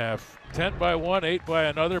first half. 10 by one, 8 by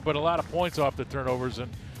another, but a lot of points off the turnovers. And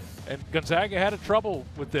Gonzaga had a trouble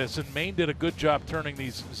with this, and Maine did a good job turning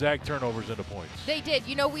these Zag turnovers into points. They did.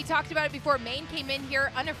 We talked about it before. Maine came in here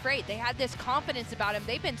unafraid. They had this confidence about them.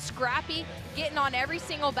 They've been scrappy, getting on every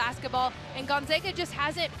single basketball, and Gonzaga just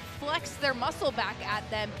hasn't flexed their muscle back at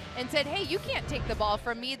them and said, hey, you can't take the ball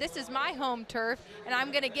from me. This is my home turf, and I'm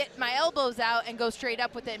going to get my elbows out and go straight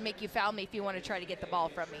up with it and make you foul me if you want to try to get the ball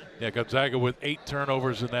from me. Yeah, Gonzaga with 8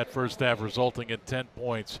 turnovers in that first half, resulting in 10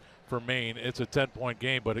 points. For Maine, it's a 10-point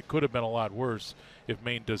game, but it could have been a lot worse if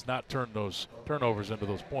Maine does not turn those turnovers into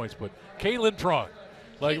those points. But Kaylin Trong,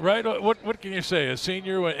 right? What can you say? A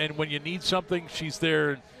senior, and when you need something, she's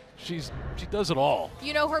there. She does it all.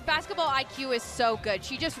 Her basketball IQ is so good.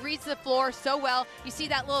 She just reads the floor so well. You see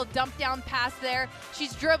that little dump down pass there.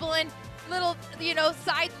 She's dribbling, little,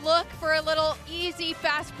 side look for a little easy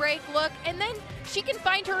fast break look, and then she can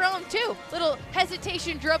find her own too. Little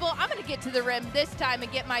hesitation dribble. I'm going to get to the rim this time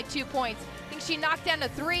and get my 2 points. I think she knocked down a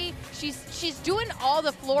 3. She's doing all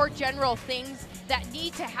the floor general things that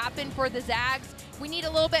need to happen for the Zags. We need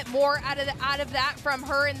a little bit more out of that from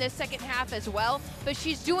her in this second half as well, but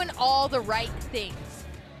she's doing all the right things.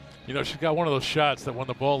 She's got one of those shots that when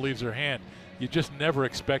the ball leaves her hand, you just never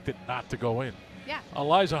expect it not to go in. Yeah.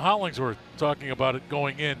 Eliza Hollingsworth talking about it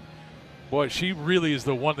going in. Boy, she really is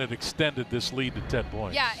the one that extended this lead to 10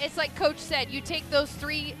 points. Yeah, it's like Coach said, you take those 2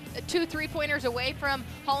 3-pointers away from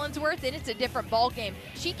Hollingsworth, and it's a different ball game.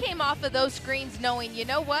 She came off of those screens knowing, you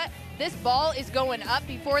know what, this ball is going up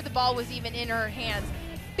before the ball was even in her hands.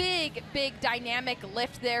 Big dynamic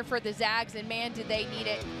lift there for the Zags, and man, did they need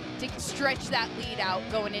it to stretch that lead out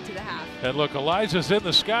going into the half. And look, Eliza's in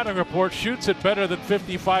the scouting report, shoots it better than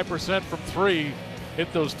 55% from 3.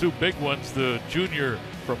 Hit those 2 big ones, the junior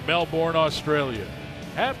from Melbourne, Australia.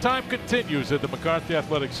 Halftime continues at the McCarthy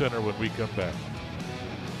Athletic Center when we come back.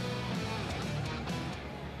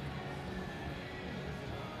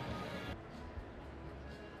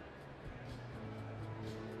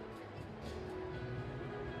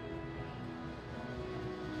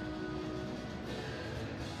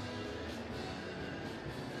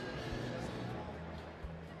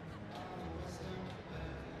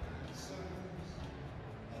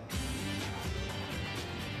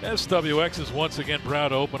 SWX is once again proud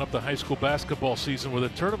to open up the high school basketball season with a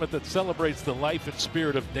tournament that celebrates the life and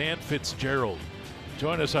spirit of Dan Fitzgerald.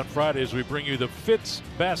 Join us on Friday as we bring you the Fitz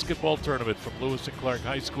Basketball Tournament from Lewis and Clark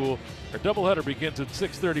High School. Our doubleheader begins at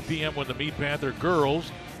 6:30 p.m. when the Mead Panther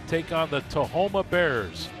girls take on the Tahoma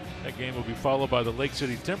Bears. That game will be followed by the Lake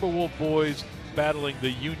City Timberwolf boys battling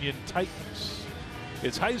the Union Titans.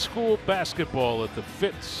 It's high school basketball at the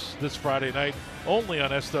Fitz this Friday night, only on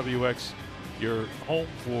SWX. Your home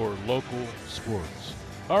for local sports.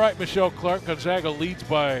 All right, Michelle Clark, Gonzaga leads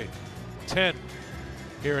by 10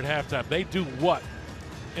 here at halftime. They do what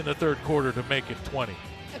in the third quarter to make it 20?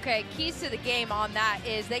 Okay, keys to the game on that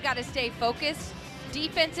is they got to stay focused,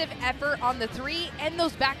 defensive effort on the 3, and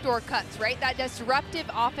those backdoor cuts, right? That disruptive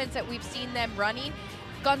offense that we've seen them running.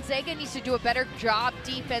 Gonzaga needs to do a better job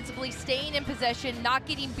defensively, staying in possession, not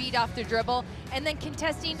getting beat off the dribble, and then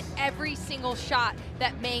contesting every single shot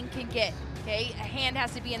that Maine can get. Okay, a hand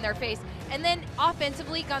has to be in their face. And then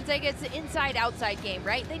offensively, Gonzaga, it's an inside-outside game,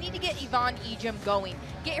 right? They need to get Yvonne Ejim going.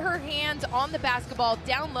 Get her hands on the basketball,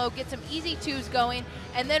 down low, get some easy 2s going,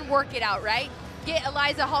 and then work it out, right? Get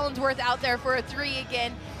Eliza Hollingsworth out there for a 3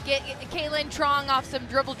 again. Get Kaylin Trong off some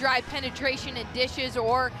dribble drive penetration and dishes,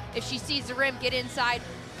 or if she sees the rim, get inside.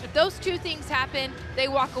 If those 2 things happen, they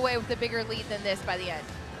walk away with a bigger lead than this by the end.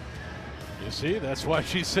 You see, that's why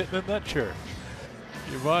she's sitting in that chair.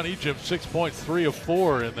 Yvonne Ejim, 6 points, 3 of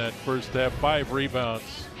 4 in that first half, 5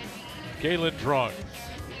 rebounds. Kaylin Trong.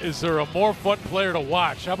 Is there a more fun player to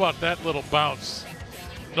watch? How about that little bounce?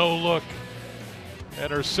 No look.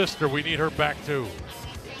 And her sister, we need her back too.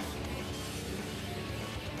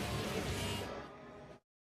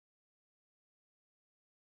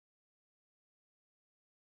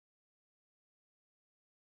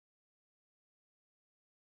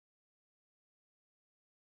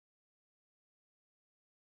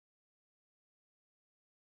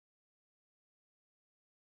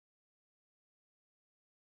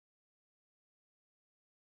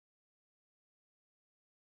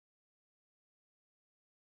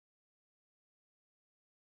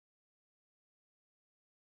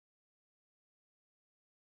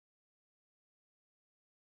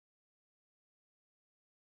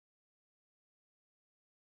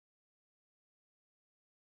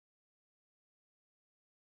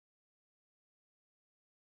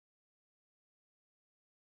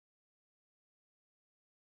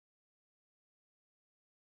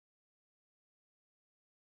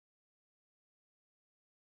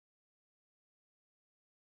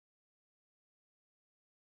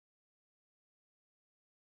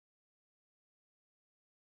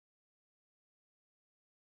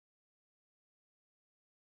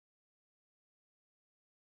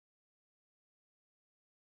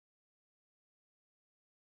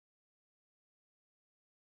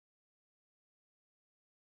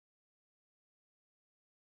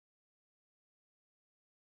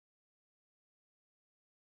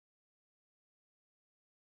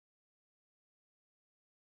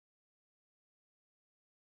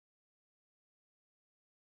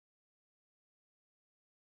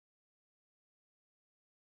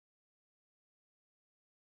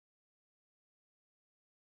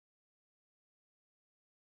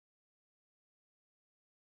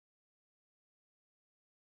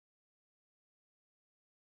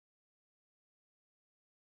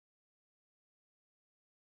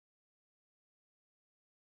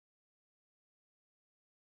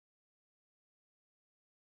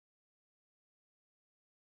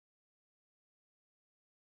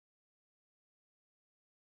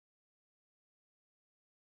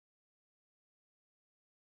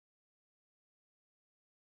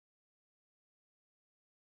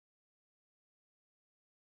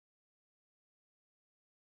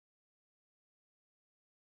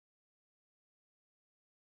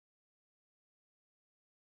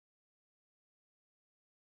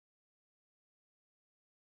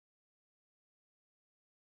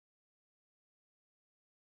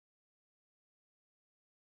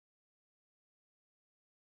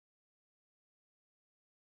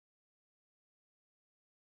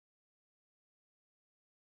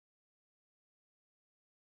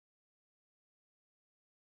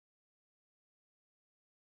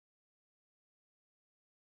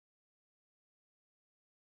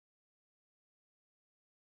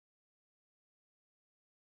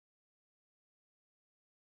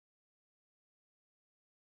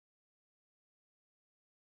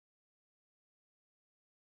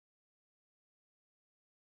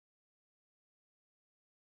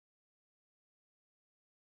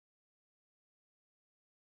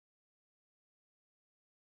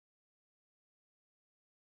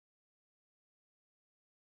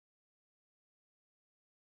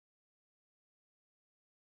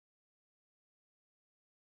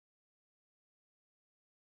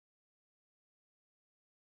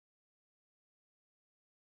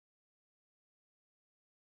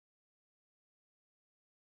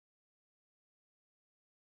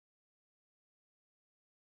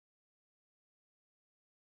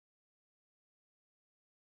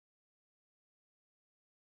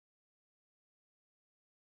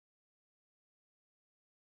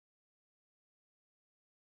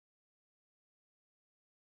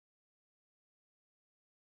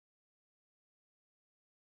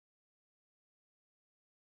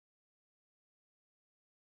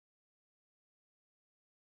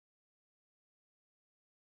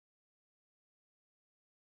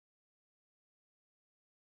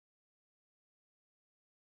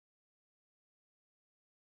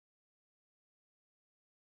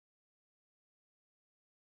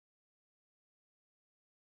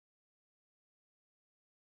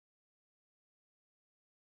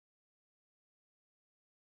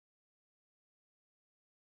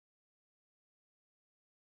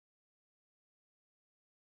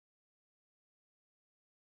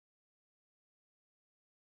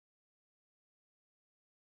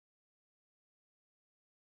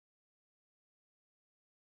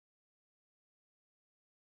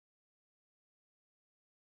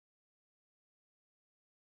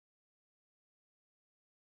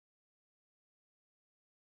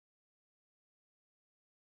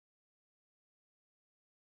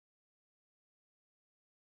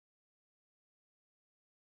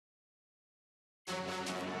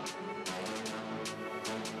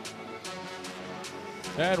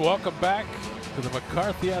 And welcome back to the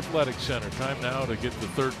McCarthy Athletic Center. Time now to get the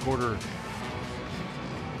third quarter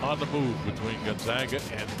on the move between Gonzaga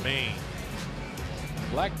and Maine.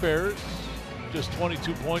 Black Bears, just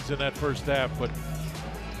 22 points in that first half, but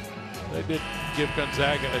they did give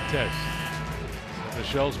Gonzaga a test.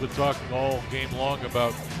 Michelle's been talking all game long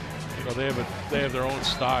about, you know, they have their own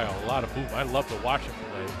style, a lot of movement. I love to watch them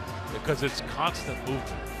play because it's constant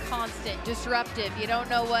movement. Constant, disruptive. You don't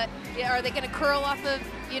know what, are they going to curl off of,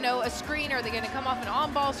 you know, a screen? Are they going to come off an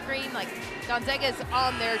on-ball screen? Like, Gonzaga's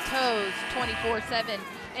on their toes 24/7.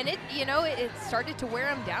 And it, you know, it started to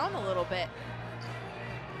wear them down a little bit.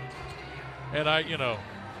 And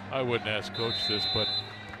I wouldn't ask Coach this, but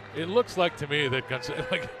it looks like to me that Gonzaga,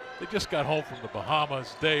 like, they just got home from the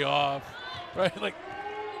Bahamas, day off, right? Like,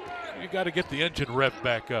 you got to get the engine rev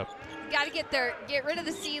back up. Got to get rid of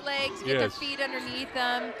the sea legs, get their feet underneath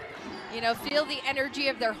them, you know, feel the energy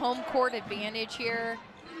of their home court advantage here.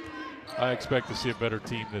 I expect to see a better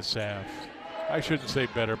team this half. I shouldn't say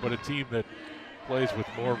better, but a team that plays with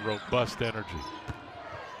more robust energy.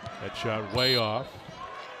 That shot way off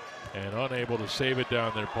and unable to save it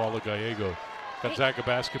down there, Paula Gallego. Gonzaga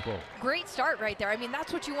basketball. Great start right there. I mean,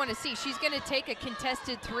 that's what you want to see. She's going to take a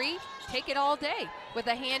contested three, take it all day with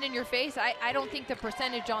a hand in your face. I don't think the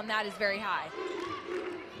percentage on that is very high.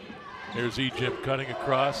 Here's Egypt cutting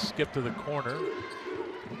across, skip to the corner.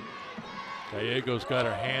 Gallego's got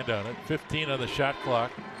her hand on it. 15 on the shot clock.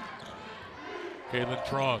 Kaylin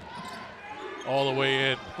Trong all the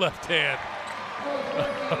way in, left hand.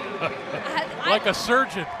 Like a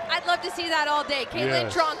surgeon. I'd love to see that all day.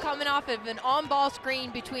 Kaylin Trong coming off of an on-ball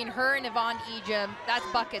screen between her and Yvonne Ejim. That's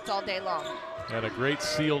buckets all day long. And a great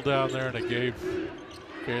seal down there, and it gave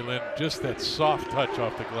Kaylin just that soft touch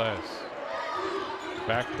off the glass.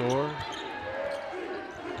 Backdoor.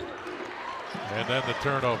 And then the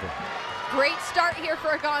turnover. Great start here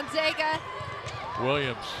for Gonzaga.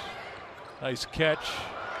 Williams, nice catch.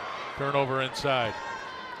 Turnover inside.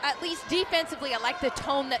 At least defensively, I like the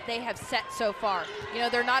tone that they have set so far. You know,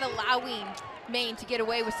 they're not allowing Maine to get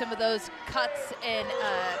away with some of those cuts and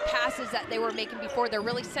passes that they were making before. They're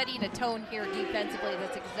really setting a tone here defensively.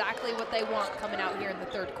 That's exactly what they want coming out here in the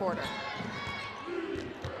third quarter.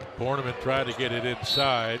 Borneman tried to get it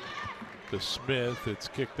inside to Smith. It's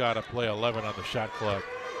kicked out of play, 11 on the shot clock.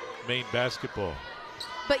 Maine basketball.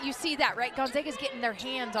 But you see that, right? Gonzaga's getting their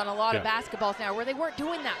hands on a lot of basketballs now where they weren't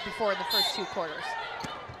doing that before in the first two quarters.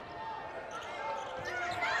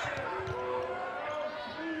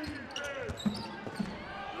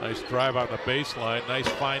 Nice drive on the baseline. Nice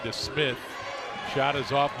find to Smith. Shot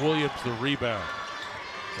is off. Williams the rebound.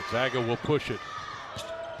 Gonzaga will push it.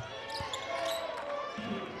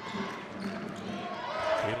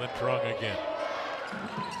 Kaylin Trong again.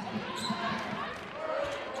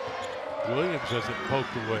 Williams hasn't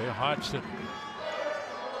poked away. Hodgson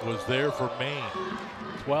was there for Maine.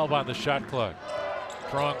 12 on the shot clock.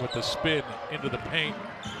 Trong with the spin into the paint.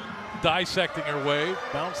 Dissecting her way.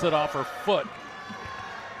 Bounced it off her foot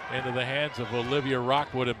into the hands of Olivia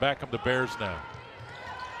Rockwood, and back come the Bears now.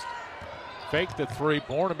 Fake the three.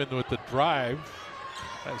 Borneman with the drive.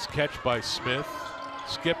 Nice catch by Smith.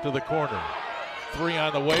 Skip to the corner. Three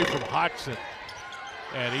on the way from Hodgson.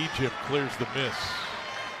 And Egypt clears the miss.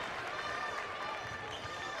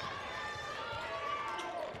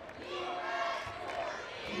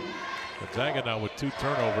 Gonzaga now with 2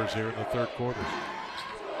 turnovers here in the third quarter.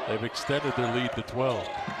 They've extended their lead to 12.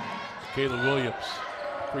 Kayla Williams,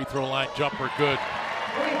 free throw line jumper, good.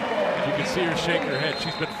 You can see her shake her head.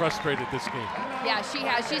 She's been frustrated this game. Yeah, she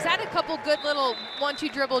has. She's had a couple good little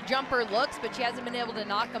 1-2 dribble jumper looks, but she hasn't been able to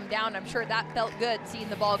knock them down. I'm sure that felt good, seeing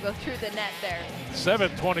the ball go through the net there.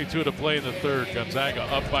 7:22 to play in the third. Gonzaga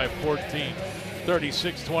up by 14,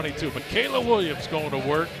 36-22. Michaela Williams going to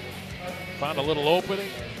work. Found a little opening.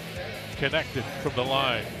 Connected from the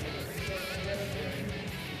line.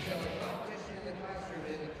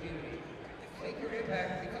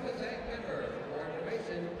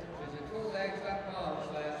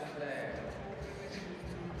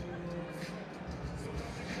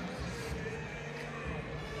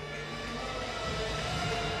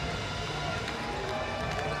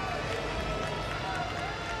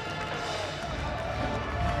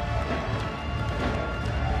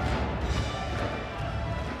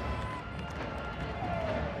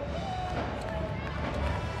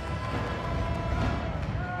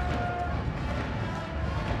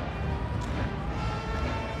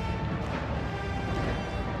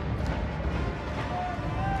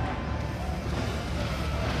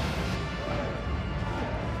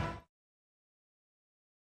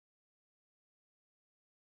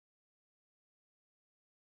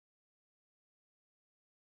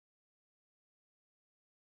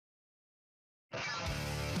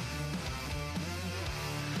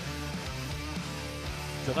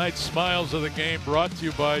 Tonight's Smiles of the Game brought to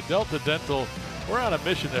you by Delta Dental. We're on a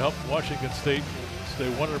mission to help Washington State stay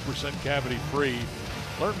 100% cavity free.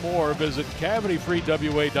 Learn more, visit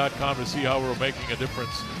cavityfreewa.com to see how we're making a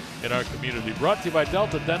difference in our community. Brought to you by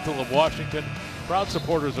Delta Dental of Washington, proud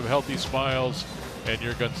supporters of Healthy Smiles and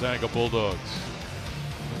your Gonzaga Bulldogs.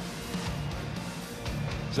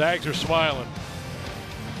 Zags are smiling.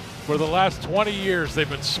 For the last 20 years, they've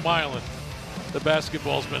been smiling. The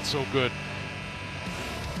basketball's been so good.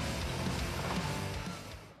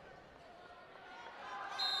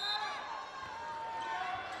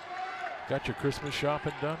 Got your Christmas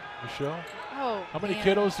shopping done, Michelle? Oh, how many man.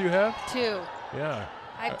 kiddos do you have? 2. Yeah.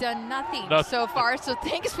 I've done nothing Nothing. so far, so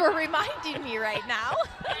thanks for reminding me right now.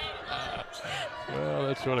 Well,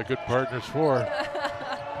 that's what a good partner's for.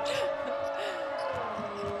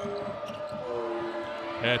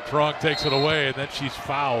 And Tronk takes it away, and then she's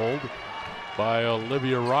fouled by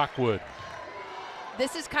Olivia Rockwood.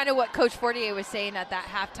 This is kind of what Coach Fortier was saying at that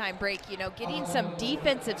halftime break, you know, getting some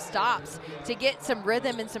defensive stops to get some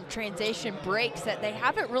rhythm and some transition breaks that they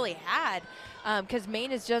haven't really had, because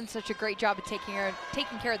Maine has done such a great job of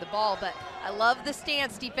taking care of the ball. But I love the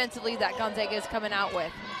stance defensively that Gonzaga is coming out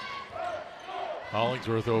with.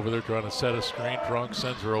 Hollingsworth over there trying to set a screen. Tronk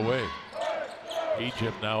sends her away.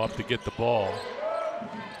 Egypt now up to get the ball.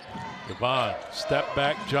 Devon, step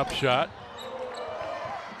back, jump shot.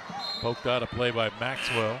 Poked out a play by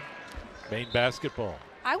Maxwell. Maine basketball.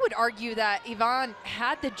 I would argue that Yvonne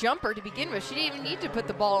had the jumper to begin with. She didn't even need to put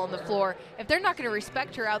the ball on the floor. If they're not going to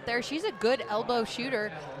respect her out there, she's a good elbow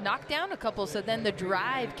shooter. Knock down a couple so then the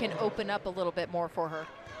drive can open up a little bit more for her.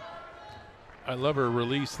 I love her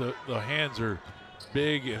release. The hands are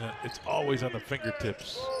big and it's always on the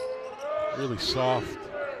fingertips. Really soft.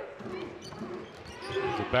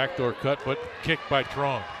 It's a backdoor cut, but kicked by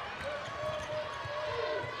Tronk.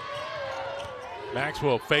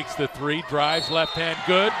 Maxwell fakes the three, drives left hand,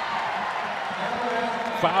 good.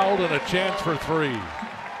 Fouled and a chance for 3.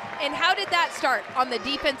 And how did that start? On the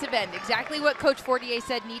defensive end, exactly what Coach Fortier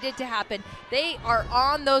said needed to happen. They are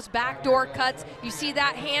on those backdoor cuts. You see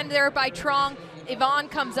that hand there by Tronk. Yvonne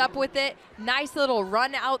comes up with it. Nice little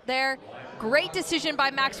run out there. Great decision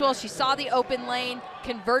by Maxwell. She saw the open lane,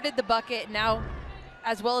 converted the bucket. Now,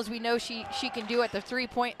 as well as we know she can do at the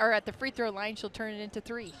three-point or at the free throw line, she'll turn it into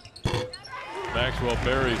 3. Maxwell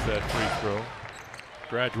buries that free throw.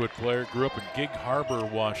 Graduate player, grew up in Gig Harbor,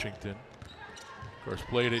 Washington. Of course,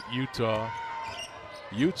 played at Utah.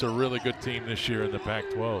 Utes a really good team this year in the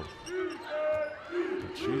Pac-12.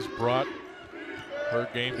 But she's brought her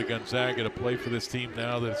game to Gonzaga to play for this team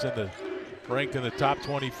now that's ranked in the top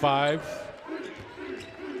 25.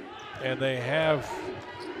 And they have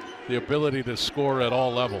the ability to score at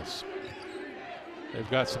all levels. They've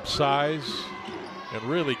got some size and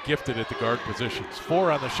really gifted at the guard positions.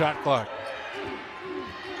 4 on the shot clock.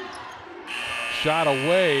 Shot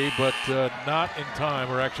away, but not in time,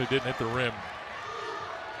 or actually didn't hit the rim.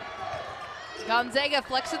 Gonzaga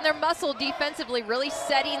flexing their muscle defensively, really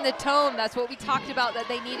setting the tone. That's what we talked about that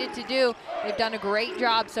they needed to do. They've done a great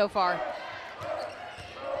job so far.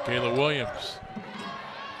 Kayla Williams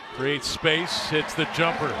creates space, hits the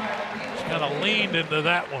jumper. She kind of leaned into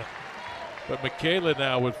that one. But Michaela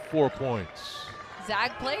now with 4 points.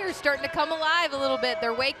 Zag players starting to come alive a little bit.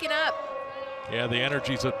 They're waking up. Yeah, the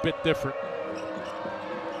energy's a bit different.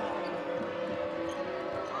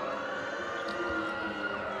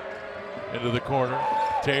 Into the corner.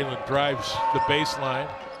 Taylor drives the baseline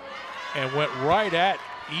and went right at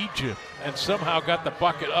Egypt and somehow got the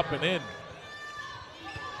bucket up and in.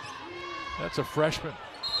 That's a freshman.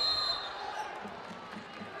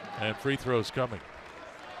 And free throws coming.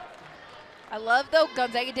 I love, though,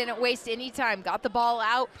 Gonzaga didn't waste any time. Got the ball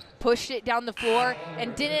out, pushed it down the floor,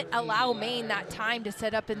 and didn't allow Maine that time to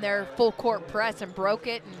set up in their full court press and broke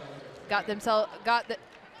it and got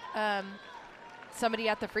somebody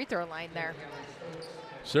at the free throw line there.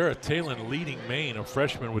 Sarah Talon leading Maine, a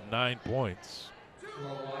freshman with 9 points.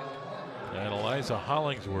 And Eliza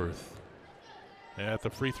Hollingsworth at the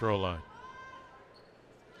free throw line.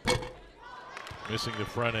 Missing the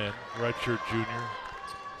front end, redshirt junior.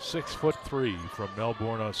 6'3" from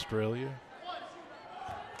Melbourne, Australia.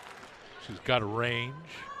 She's got a range.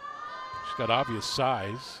 She's got obvious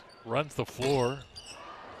size. Runs the floor.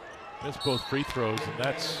 Missed both free throws, and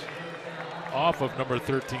that's off of number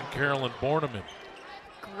 13, Carolyn Borneman.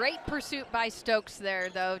 Great pursuit by Stokes there,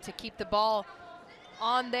 though, to keep the ball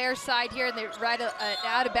on their side here. And they ride an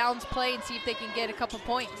out-of-bounds play and see if they can get a couple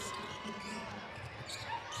points.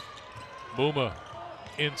 Muma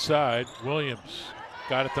inside. Williams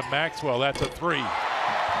got it to Maxwell. That's a 3.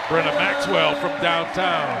 Brenna Maxwell from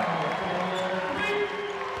downtown.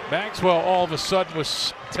 Maxwell all of a sudden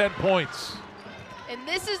was 10 points. And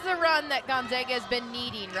this is the run that Gonzaga has been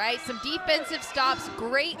needing, right? Some defensive stops,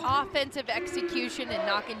 great offensive execution, and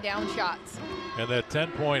knocking down shots. And that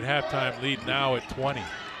 10-point halftime lead now at 20.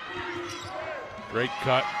 Great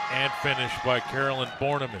cut and finish by Carolyn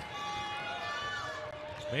Borneman.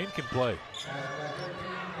 Maine can play.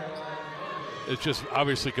 It's just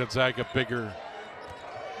obviously Gonzaga bigger,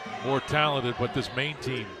 more talented, but this Maine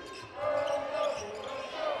team.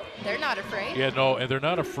 They're not afraid. Yeah, no, and they're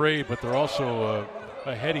not afraid, but they're also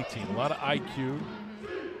a heady team. A lot of IQ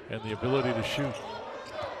and the ability to shoot.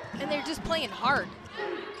 And they're just playing hard.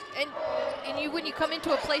 And when you come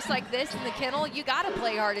into a place like this in the kennel, you got to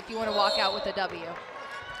play hard if you want to walk out with a W.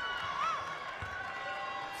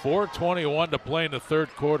 4:21 to play in the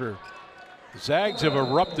third quarter. Zags have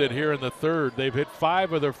erupted here in the third. They've hit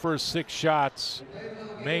 5 of their first 6 shots.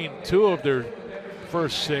 Maine 2 of their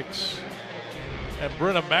first 6. And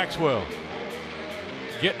Brenna Maxwell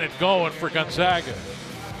getting it going for Gonzaga.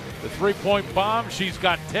 The 3-point bomb, she's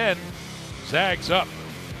got 10. Zags up.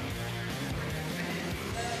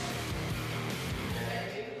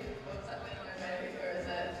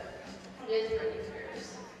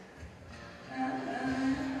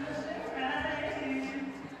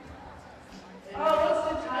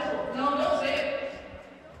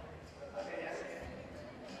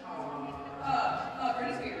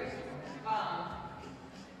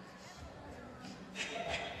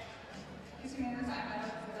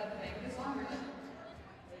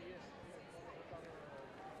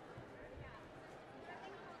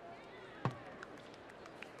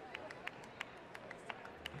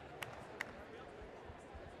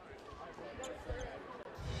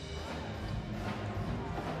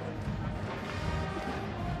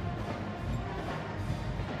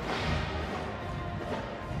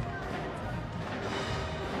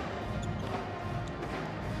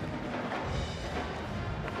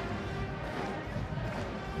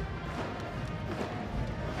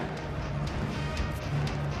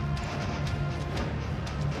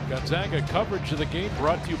 Gonzaga coverage of the game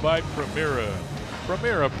brought to you by Primera.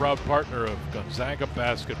 Primera, proud partner of Gonzaga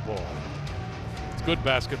basketball. It's good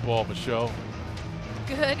basketball, Michelle.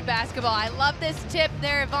 Good basketball. I love this tip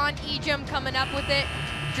there. Yvonne Ejim coming up with it,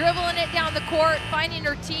 dribbling it down the court, finding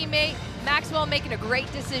her teammate. Maxwell making a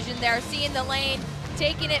great decision there, seeing the lane,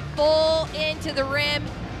 taking it full into the rim,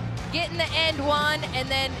 getting the end one, and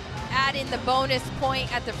then adding the bonus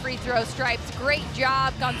point at the free throw stripes. Great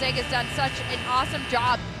job. Gonzaga's done such an awesome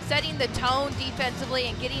job setting the tone defensively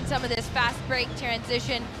and getting some of this fast break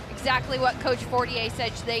transition. Exactly what Coach Fortier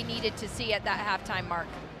said they needed to see at that halftime mark.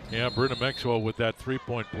 Yeah, Brenna Maxwell with that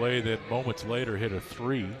 3-point play, then moments later hit a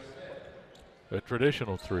 3, a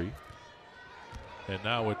traditional 3. And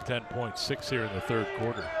now with 10.6 here in the third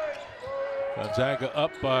quarter. Gonzaga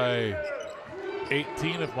up by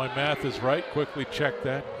 18 if my math is right. Quickly check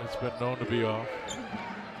that. It's been known to be off.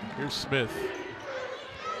 Here's Smith.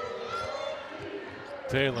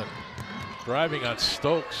 Talon driving on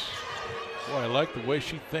Stokes. Boy, I like the way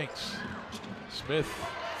she thinks. Smith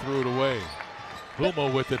threw it away.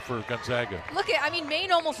 Huma with it for Gonzaga. Look at, I mean,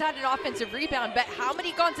 Maine almost had an offensive rebound, but how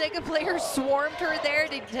many Gonzaga players swarmed her there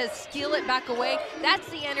to steal it back away? That's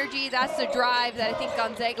the energy, that's the drive that I think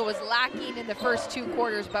Gonzaga was lacking in the first 2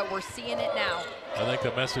 quarters, but we're seeing it now. I think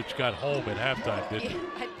the message got home at halftime, didn't it?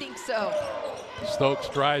 I think so. Stokes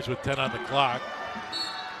drives with 10 on the clock.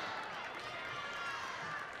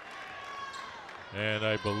 And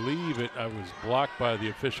I believe I was blocked by the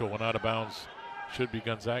official, went out of bounds. Should be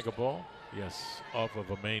Gonzaga ball. Yes, off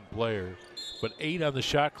of a Maine player. But 8 on the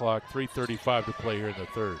shot clock, 3:35 to play here in the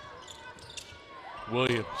third.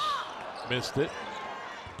 Williams missed it.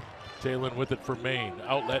 Talon with it for Maine.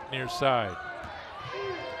 Outlet near side.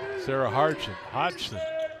 Sarah Hodgson.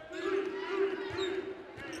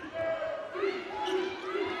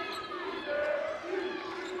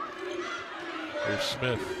 Here's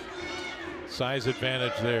Smith. Size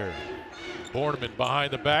advantage there. Borneman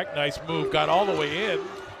behind the back. Nice move. Got all the way in,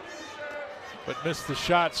 but missed the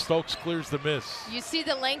shot. Stokes clears the miss. You see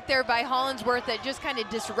the length there by Hollinsworth that just kind of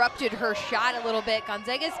disrupted her shot a little bit.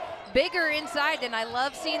 Gonzaga's bigger inside, and I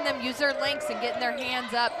love seeing them use their lengths and getting their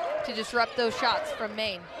hands up to disrupt those shots from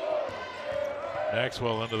Maine.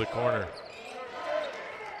 Maxwell into the corner.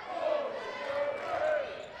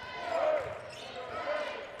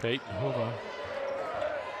 Peyton Huma.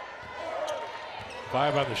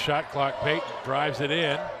 5 on the shot clock. Peyton drives it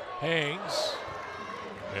in, hangs,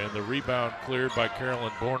 and the rebound cleared by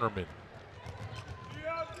Carolyn Borneman.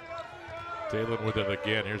 Talon with it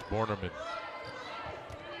again. Here's Borneman.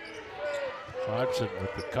 Hodgson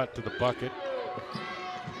with the cut to the bucket.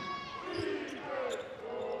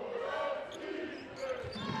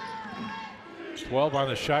 12 on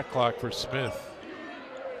the shot clock for Smith.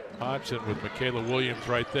 Hodgson with Michaela Williams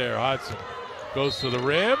right there. Hodgson goes to the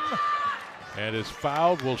rim and is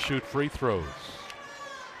fouled. Will shoot free throws.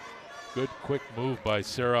 Good quick move by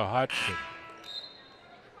Sarah Hodgson.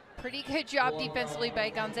 Pretty good job defensively by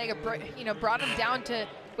Gonzaga. Brought them down to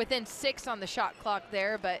within 6 on the shot clock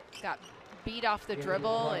there, but got beat off the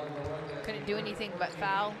dribble and couldn't do anything but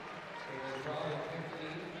foul.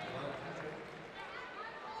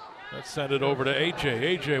 Let's send it over to AJ.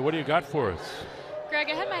 AJ, what do you got for us? Greg,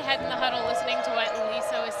 I had my head in the huddle listening to what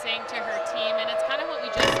Lisa was saying to her team, and it's kind of what we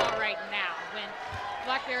just saw right now. When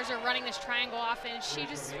Black Bears are running this triangle offense, she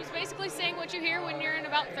just was basically saying what you hear when you're in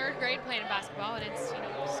about 3rd grade playing basketball, and it's,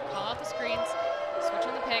 just call out the screens, switch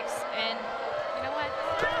on the picks, and you know what?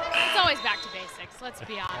 It's always back to basics, let's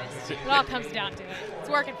be honest. It all comes down to it. It's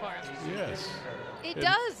working for us. Yes. It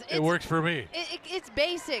does. It works for me. It's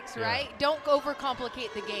basics, right? Don't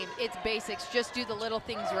overcomplicate the game. It's basics. Just do the little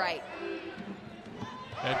things right.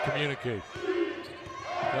 And communicate.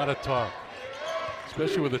 Gotta talk.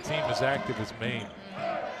 Especially with a team as active as Maine.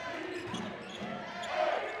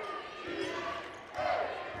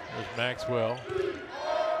 There's Maxwell.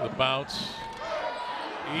 The bounce.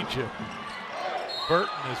 Egypt.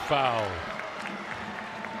 Burton is fouled.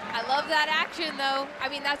 I love that action, though. I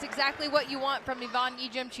mean, that's exactly what you want from Yvonne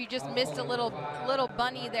Egypt. She just missed a little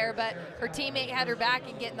bunny there, but her teammate had her back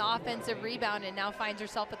and getting the offensive rebound and now finds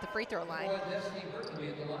herself at the free throw line.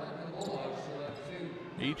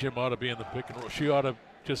 Egypt ought to be in the pick and roll. She ought to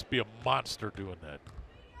just be a monster doing that.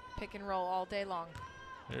 Pick and roll all day long.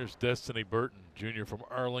 There's Destiny Burton, junior from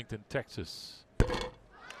Arlington, Texas.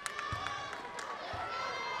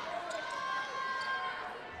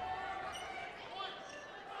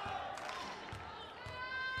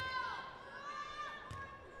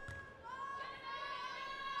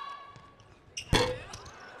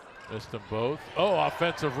 Missed them both. Oh,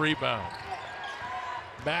 offensive rebound.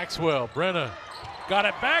 Maxwell, Brenna got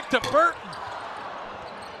it back to Burton.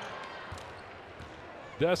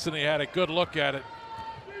 Destiny had a good look at it.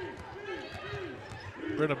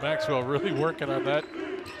 Brenna Maxwell really working on that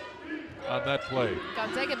play.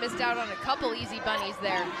 Gonzaga missed out on a couple easy bunnies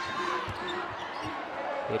there.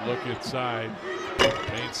 Good look inside.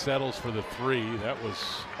 Maine settles for the 3. That was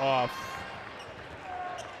off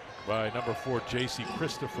by number 4, J.C.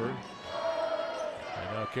 Christopher.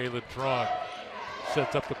 And now Kaylin Trong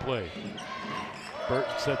sets up the play.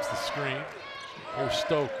 Burton sets the screen. Here's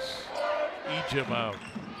Stokes. Ejim out.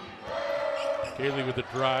 Kaylee with the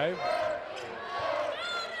drive.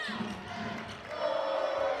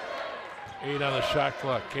 8 on the shot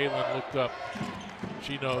clock. Kaylin looked up.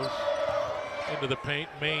 She knows. Into the paint.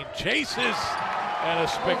 Maine chases. And a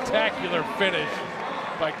spectacular finish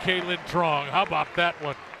by Kaylin Trong. How about that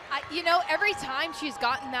one? Every time she's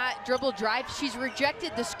gotten that dribble drive, she's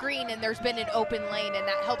rejected the screen and there's been an open lane, and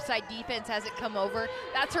that help side defense hasn't come over.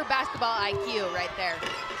 That's her basketball IQ right there.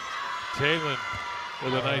 Kaylin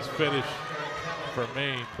with a nice finish for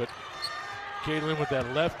Maine, but Kaylin with that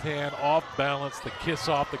left hand off balance, the kiss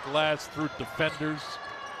off the glass through defenders.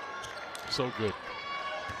 So good.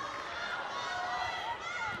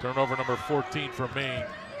 Turnover number 14 for Maine.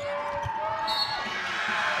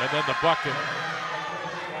 And then the bucket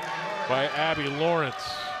by Abby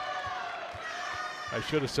Lawrence. I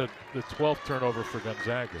should have said the 12th turnover for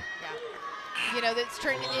Gonzaga. Yeah.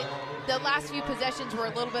 The last few possessions were a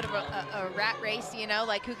little bit of a rat race,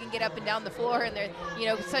 like who can get up and down the floor, and they're,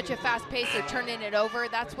 such a fast pace, they're turning it over.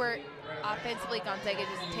 That's where offensively Gonzaga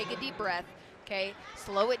just take a deep breath, okay?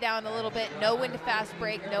 Slow it down a little bit, know when to fast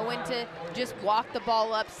break, know when to just walk the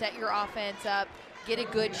ball up, set your offense up, get a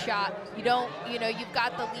good shot. You don't, you've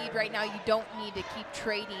got the lead right now. You don't need to keep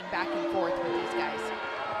trading back and forth with these guys.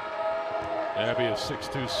 Abby, a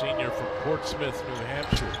 6'2" senior from Portsmouth, New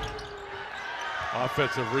Hampshire.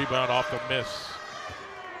 Offensive rebound off the miss.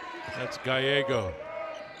 That's Gallego.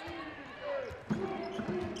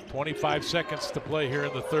 25 seconds to play here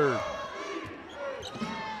in the 3rd.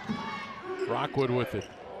 Rockwood with it.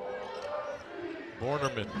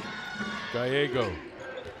 Bornerman. Gallego.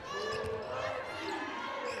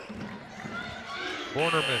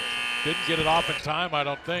 Bornerman didn't get it off in time, I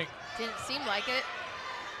don't think. Didn't seem like it.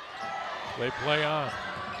 They play on.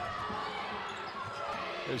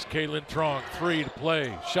 There's Kaylin Trong, 3 to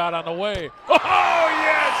play. Shot on the way. Oh,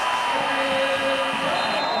 yes!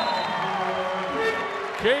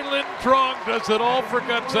 Kaylin Trong does it all for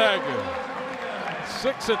Gonzaga.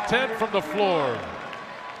 6 of 10 from the floor.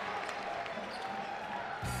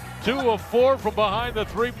 2 of 4 from behind the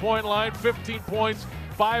three-point line, 15 points,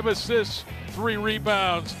 5 assists, 3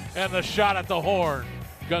 rebounds, and the shot at the horn.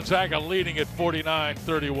 Gonzaga leading at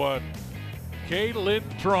 49-31. Kaylin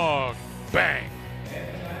Trong. Bang.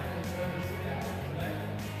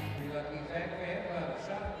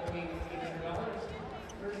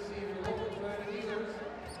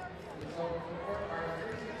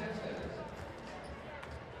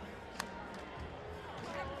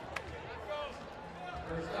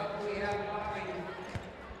 First up, we have Bobby.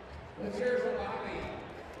 Let's hear it for Bobby.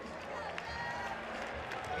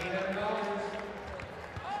 $800.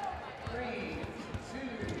 3, 2,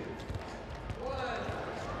 1.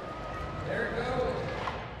 There it goes.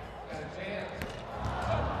 Got a chance.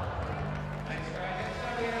 Nice try. Next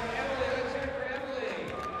up, we have Emily. Let's hear it for Emily.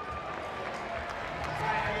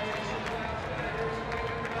 Hi, Emily. She's outside. Here's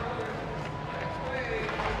 $800. Next way.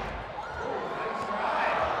 Oh, nice try.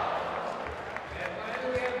 And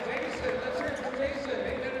finally, we have Jason. Let's hear it for Jason.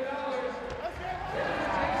 $800. Here's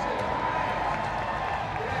for Jason.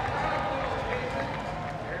 Yeah, crowd goes, Jason.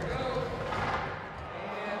 There it goes.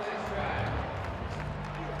 And nice try.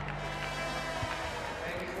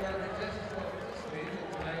 Thank you to our contestants for participating in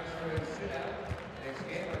tonight's shootout. Next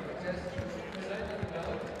game, our contestants will shoot for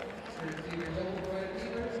 $900. Courtesy of your local Toyota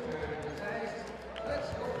dealers, Toyota Gonzaga. Let's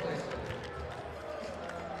go places.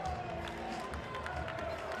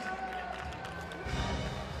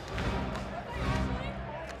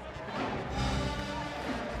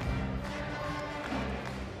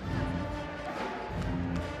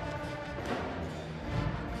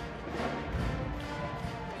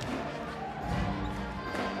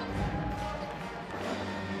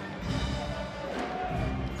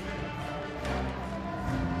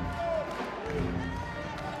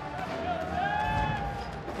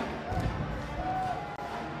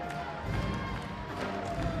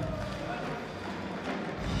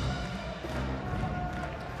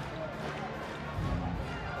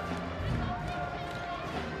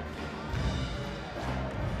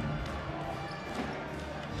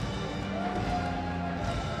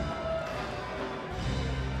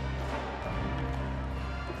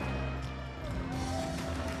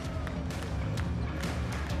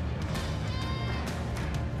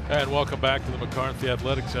 And welcome back to the McCarthy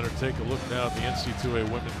Athletic Center. Take a look now at the NC2A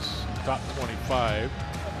Women's Top 25,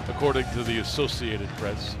 according to the Associated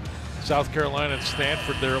Press. South Carolina and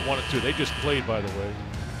Stanford there at 1 and 2. They just played, by the way.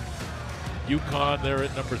 UConn there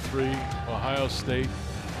at number 3. Ohio State.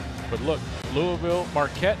 But look, Louisville,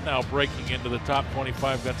 Marquette now breaking into the top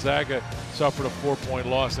 25. Gonzaga suffered a 4-point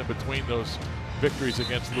loss in between those victories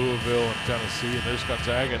against Louisville and Tennessee. And there's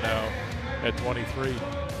Gonzaga now at 23.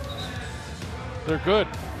 They're good.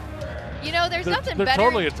 You know, there's nothing they're better.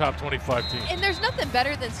 Totally a top 25 team. And there's nothing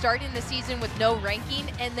better than starting the season with no ranking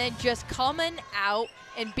and then just coming out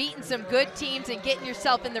and beating some good teams and getting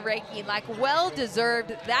yourself in the ranking. Like,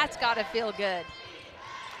 well-deserved. That's got to feel good.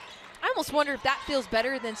 I almost wonder if that feels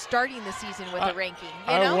better than starting the season with a ranking.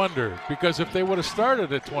 You know? I wonder, because if they would have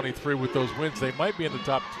started at 23 with those wins, they might be in the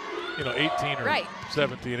top, 18 or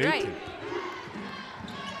 17, 18. Right.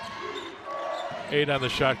 8 on the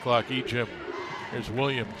shot clock, Egypt. Here's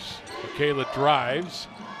Williams. Michaela drives.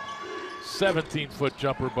 17-foot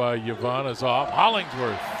jumper by Yvonne is off.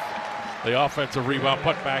 Hollingsworth. The offensive rebound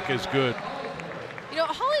putback is good. You know,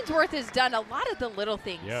 Hollingsworth has done a lot of the little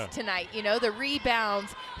things tonight. You know, the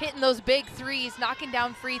rebounds, hitting those big threes, knocking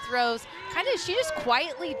down free throws. She just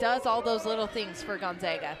quietly does all those little things for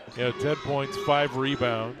Gonzaga. Yeah, 10 points, 5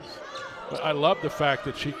 rebounds. But I love the fact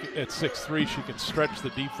that she, at 6'3", she can stretch the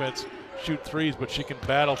defense, shoot threes, but she can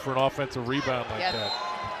battle for an offensive rebound like that.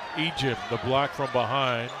 Egypt, the block from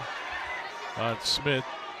behind on Smith.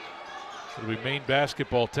 It'll be Maine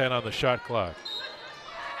basketball, 10 on the shot clock.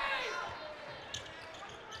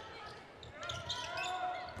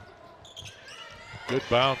 Good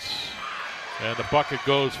bounce. And the bucket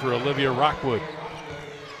goes for Olivia Rockwood.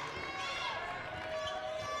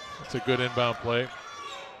 That's a good inbound play.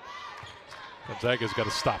 Gonzaga's got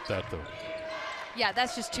to stop that, though. Yeah,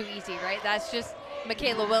 that's just too easy, right? That's just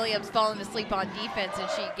Michaela Williams falling asleep on defense, and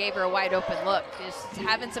she gave her a wide open look. Just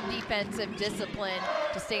having some defensive discipline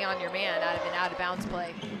to stay on your man out of an out-of-bounds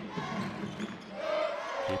play.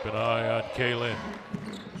 Keep an eye on Kaylin.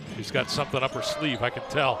 She's got something up her sleeve, I can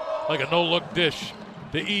tell. Like a no-look dish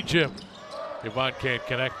to Egypt. Yvonne can't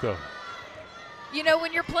connect, though. You know,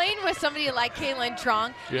 when you're playing with somebody like Kaylin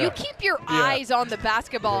Trong, you keep your eyes on the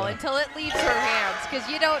basketball until it leaves her hands, because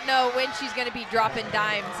you don't know when she's going to be dropping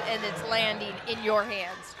dimes and it's landing in your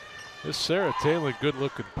hands. This Sarah Taylor,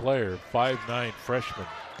 good-looking player, 5'9" freshman.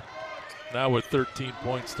 Now with 13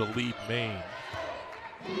 points to lead Maine.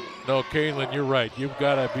 No, Kaylin, you're right. You've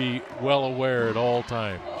got to be well aware at all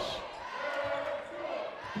times.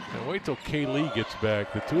 And wait till Kaylee gets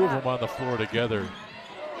back. The two of them on the floor together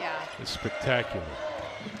is spectacular.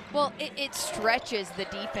 Well, it stretches the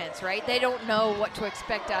defense, right? They don't know what to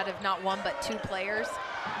expect out of not one but two players.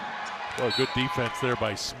 Well, good defense there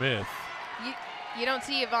by Smith. You don't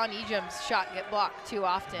see Yvonne Ejim's shot get blocked too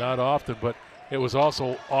often. Not often, but it was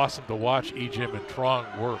also awesome to watch Ejim and Trong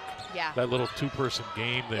work. Yeah. That little two-person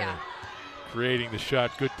game there, Yeah. creating the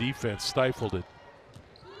shot. Good defense, stifled it.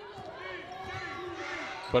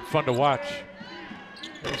 But fun to watch.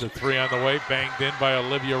 There's a three on the way, banged in by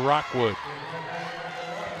Olivia Rockwood.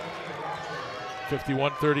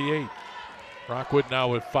 51-38. Rockwood now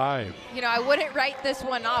with 5. You know, I wouldn't write this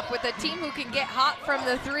one off. With a team who can get hot from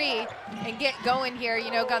the three and get going here,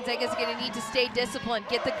 you know, Gonzaga's going to need to stay disciplined,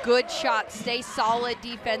 get the good shots, stay solid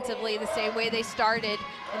defensively the same way they started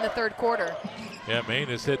in the third quarter. Yeah, Maine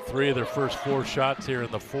has hit 3 of their first 4 shots here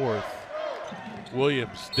in the fourth.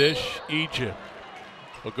 Williams, dish, Egypt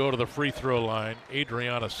will go to the free throw line.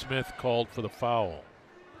 Adriana Smith called for the foul.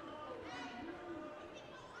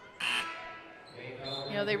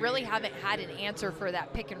 You know, they really haven't had an answer for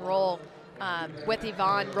that pick and roll with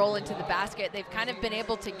Yvonne rolling to the basket. They've kind of been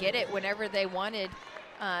able to get it whenever they wanted.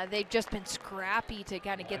 They've just been scrappy to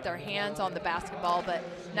kind of get their hands on the basketball, but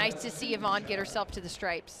nice to see Yvonne get herself to the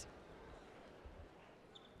stripes.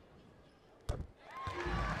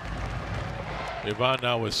 Yvonne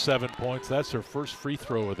now with 7 points. That's her first free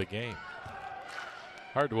throw of the game.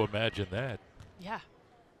 Hard to imagine that. Yeah.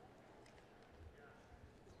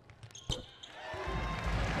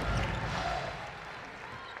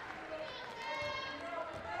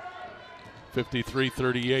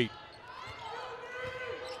 (53-38).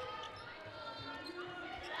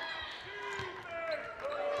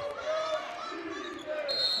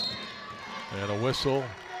 And a whistle.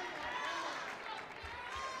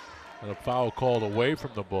 And a foul called away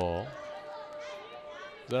from the ball.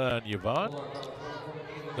 Is that on Yvonne?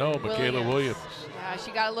 No, Michaela Williams. Yeah,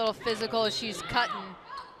 she got a little physical as she's cutting.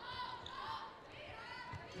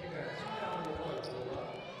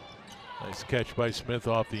 Nice catch by Smith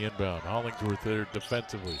off the inbound. Hollingsworth there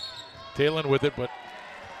defensively. Talon with it, but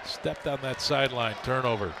stepped on that sideline.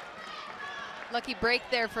 Turnover. Lucky break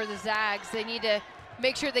there for the Zags. They need to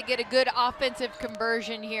make sure they get a good offensive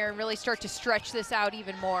conversion here and really start to stretch this out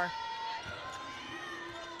even more.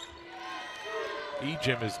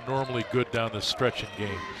 Ejim is normally good down the stretch in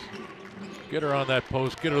games. Get her on that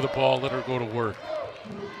post, get her the ball, let her go to work.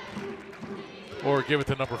 Or give it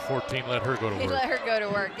to number 14, let her go to work. Let her go to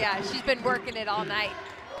work, yeah. She's been working it all night.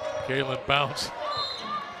 Kaylin bounced.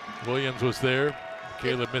 Williams was there.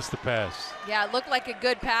 Kaylin missed the pass. Yeah, it looked like a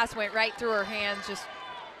good pass, went right through her hands, just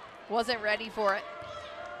wasn't ready for it.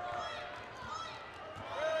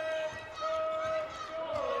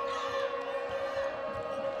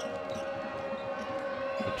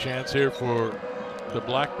 A chance here for the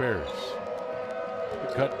Black Bears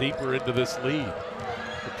to cut deeper into this lead.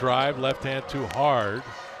 The drive, left hand too hard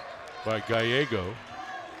by Gallego.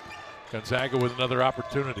 Gonzaga with another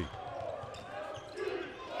opportunity.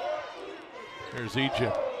 Here's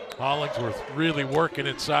Egypt. Hollingsworth really working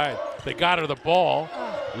inside. They got her the ball.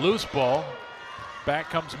 Loose ball.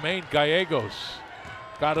 Back comes Maine. Gallegos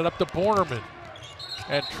got it up to Bornerman.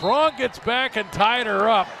 And Trong gets back and tied her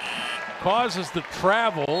up. Causes the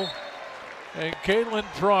travel. And Caitlin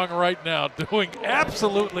Trong right now doing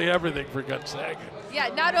absolutely everything for Gonzaga. Yeah,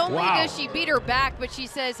 not only does she beat her back, but she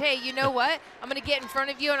says, hey, you know what? I'm going to get in front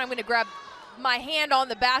of you and I'm going to grab my hand on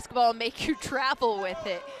the basketball and make you travel with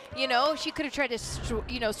it. You know, she could have tried to,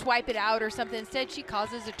 swipe it out or something. Instead, she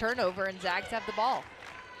causes a turnover and Zags have the ball.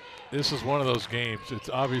 This is one of those games. It's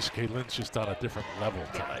obvious Caitlin's just on a different level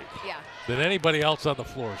tonight. Yeah. Than anybody else on the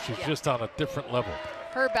floor. She's just on a different level.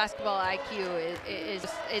 Her basketball IQ is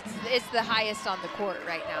the highest on the court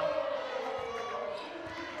right now.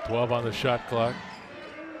 12 on the shot clock.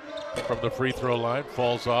 From the free throw line,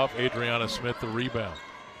 falls off. Adriana Smith the rebound.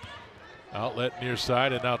 Outlet near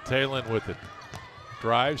side, and now Talon with it.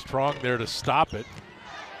 Drives, Trong there to stop it.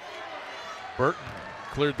 Burton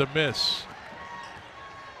cleared the miss.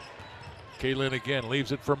 Kaylin again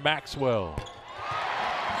leaves it for Maxwell.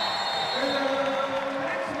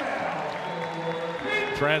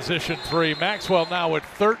 Transition three. Maxwell now with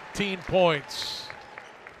 13 points.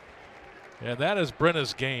 And that is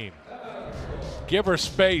Brenna's game. Give her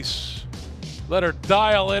space. Let her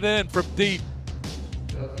dial it in from deep.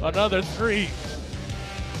 Another three.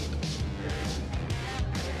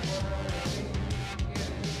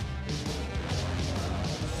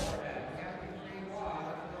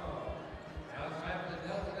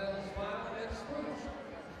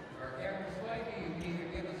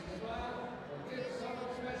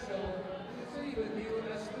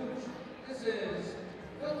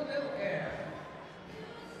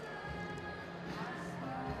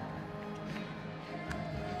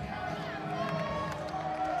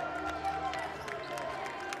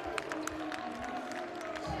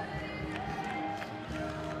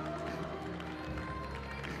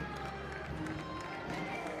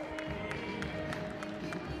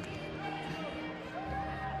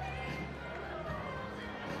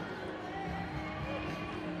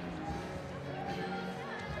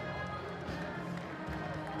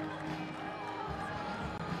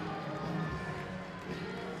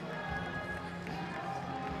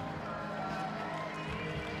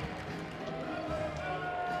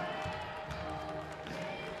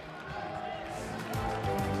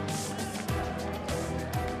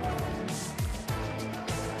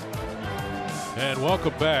 And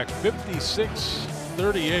welcome back,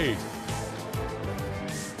 56-38.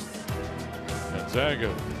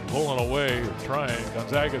 Gonzaga pulling away, or trying.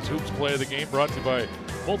 Gonzaga's Hoops Play of the Game brought to you by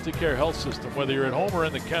Multicare Health System. Whether you're at home or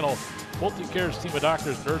in the kennel, Multicare's team of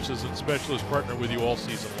doctors, nurses, and specialists partner with you all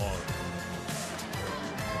season long.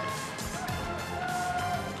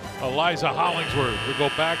 Eliza Hollingsworth. We go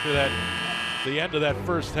back to the end of that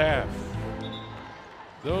first half.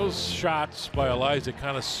 Those shots by Eliza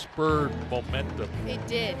kind of spurred momentum. It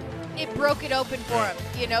did. It broke it open for them.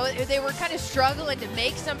 You know, they were kind of struggling to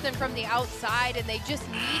make something from the outside, and they just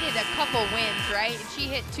needed a couple wins, right? And she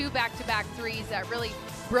hit 2 back-to-back threes that really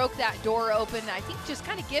broke that door open. I think just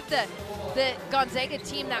kind of give the Gonzaga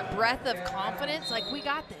team that breath of confidence, like, we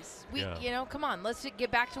got this. You know, come on, let's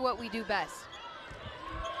get back to what we do best.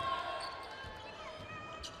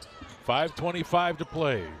 5:25 to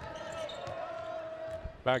play.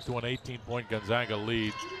 Back to an 18-point Gonzaga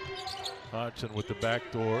lead. Hodgson with the back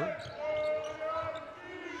door.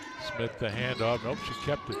 Smith the handoff. Nope, she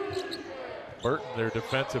kept it. Burton there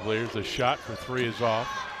defensively. Here's a shot for 3 is off.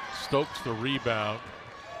 Stokes the rebound.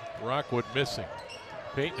 Rockwood missing.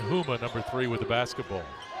 Peyton Huma, number 3, with the basketball.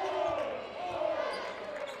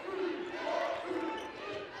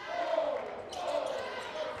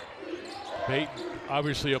 Peyton,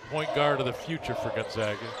 obviously a point guard of the future for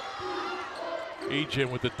Gonzaga. Ejim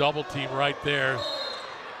with the double team right there.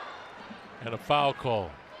 And a foul call.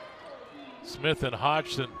 Smith and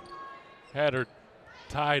Hodgson had her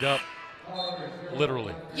tied up,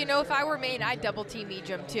 literally. You know, if I were Maine, I'd double team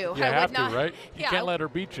Ejim too. You have to, right? You can't let her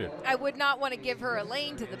beat you. I would not want to give her a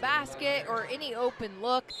lane to the basket or any open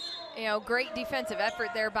look. You know, great defensive effort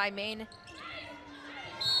there by Maine.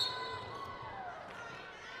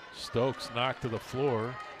 Stokes knocked to the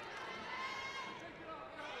floor.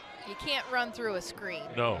 You can't run through a screen.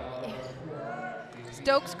 No.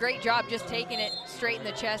 Stokes, great job just taking it straight in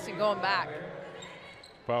the chest and going back.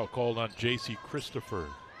 Foul called on J.C. Christopher.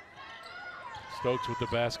 Stokes with the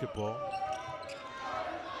basketball.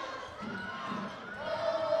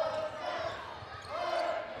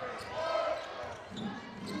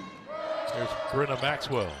 There's Brenna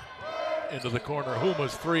Maxwell into the corner.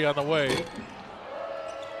 Huma's 3 on the way.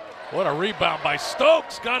 What a rebound by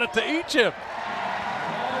Stokes. Got it to Ejim.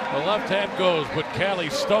 The left hand goes, but Callie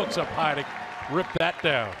Stokes up high to rip that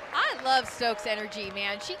down. I love Stokes' energy,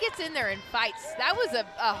 man. She gets in there and fights. That was a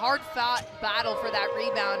hard-fought battle for that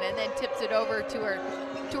rebound, and then tips it over to her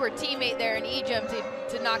teammate there in Ejim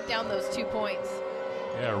to knock down those 2 points.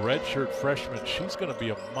 Yeah, redshirt freshman. She's going to be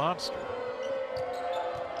a monster.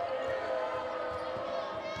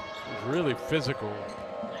 She's really physical,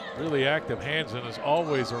 really active hands, and is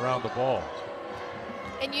always around the ball.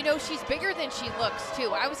 And you know, she's bigger than she looks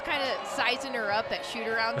too. I was kind of sizing her up at shoot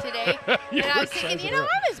around today. And I was thinking, you know,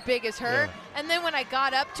 I'm as big as her. Yeah. And then when I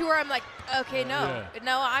got up to her, I'm like, okay, no,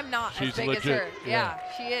 I'm not as big as her. Yeah,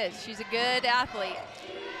 she is. She's a good athlete.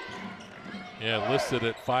 Yeah, listed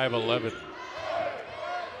at 5'11".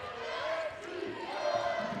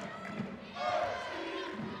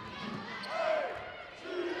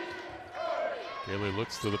 Kaylee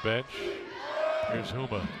looks to the bench. Here's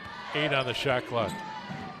Huma. 8 on the shot clock.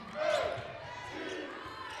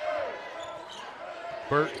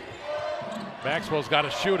 Burt. Maxwell's got to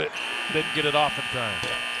shoot it. Didn't get it off in time.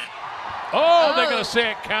 Oh, they're going to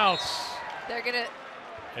say it counts. They're going to.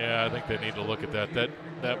 Yeah, I think they need to look at that.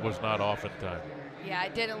 That was not off in time. Yeah,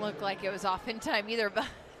 it didn't look like it was off in time either, but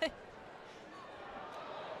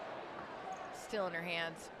still in her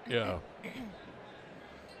hands. Yeah.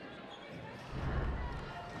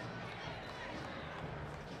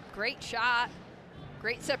 Great shot.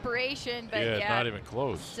 Great separation, but yeah, not even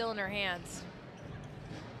close. Still in her hands.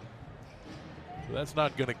 So that's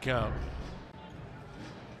not going to count.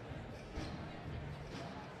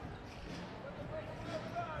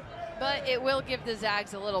 But it will give the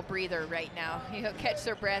Zags a little breather right now. You know, catch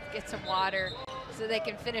their breath, get some water, so they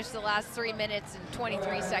can finish the last 3 minutes and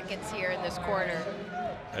 23 seconds here in this quarter.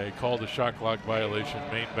 They called a shot clock violation,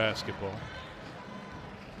 Maine basketball.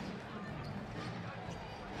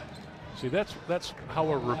 See, that's how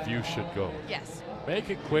a review should go. Yes. Make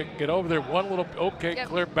it quick, get over there, one little, okay,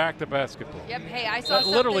 clear back to basketball. Yep, hey, I saw that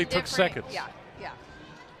literally took seconds. Yeah, yeah.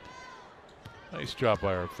 Nice job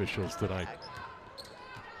by our officials tonight.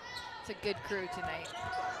 It's a good crew tonight.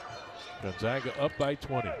 Gonzaga up by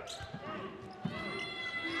 20.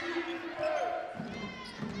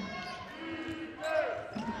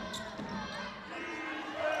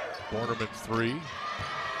 Borneman's 3,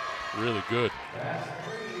 really good.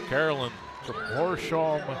 Carolyn from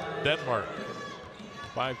Horsholm, Denmark,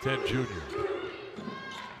 5'10" junior.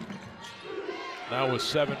 Now with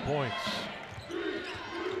 7 points.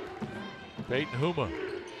 Peyton Huma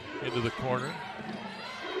into the corner.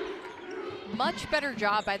 Much better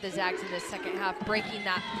job by the Zags in this second half, breaking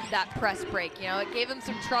that press break. You know, it gave them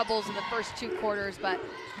some troubles in the first 2 quarters, but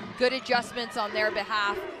good adjustments on their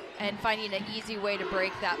behalf and finding an easy way to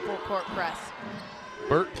break that full court press.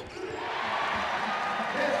 Burt.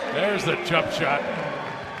 There's the jump shot.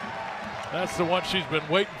 That's the one she's been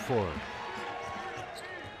waiting for.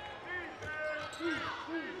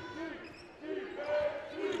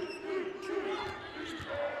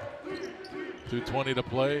 .220 to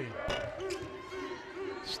play.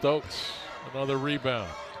 Stokes, another rebound.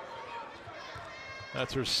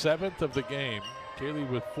 That's her 7th of the game. Kaylee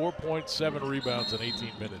with 4.7 rebounds in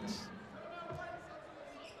 18 minutes.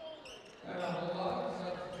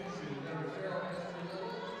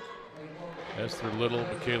 Esther Little,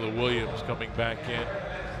 Michaela Williams coming back in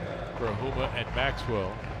for Huma and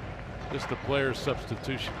Maxwell. Just a player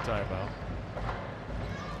substitution timeout.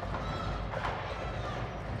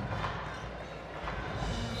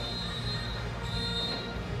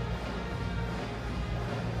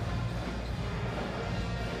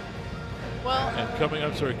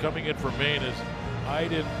 And coming in for Maine is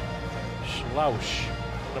Aiden Schlausch,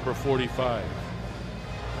 number 45.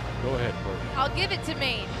 Go ahead, Bert. I'll give it to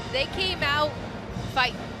Maine. They came out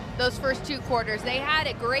fighting those first 2 quarters. They had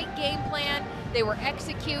a great game plan. They were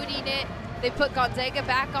executing it. They put Gonzaga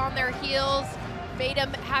back on their heels, made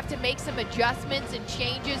them have to make some adjustments and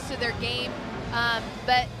changes to their game.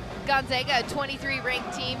 But Gonzaga, a 23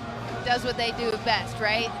 ranked team, does what they do best,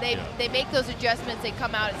 right? They make those adjustments, they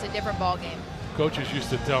come out, it's a different ball game. Coaches used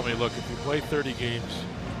to tell me, look, if you play 30 games,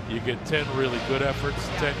 you get 10 really good efforts,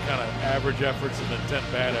 10 kind of average efforts, and then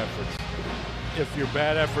 10 bad efforts. If you're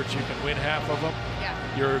bad efforts, you can win half of them.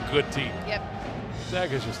 Yeah. You're a good team. Yep.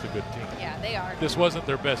 Zaga's just a good team. Yeah, they are. This wasn't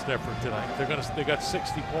their best effort tonight. They got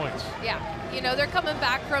 60 points. Yeah, you know, they're coming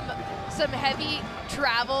back from some heavy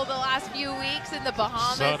travel the last few weeks in the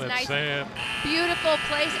Bahamas. Sun and nice, sand. Beautiful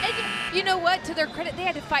place. And you know what? To their credit, they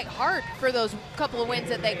had to fight hard for those couple of wins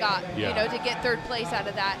that they got, you know, to get 3rd place out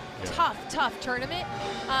of that tough tournament.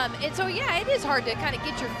 And so, yeah, it is hard to kind of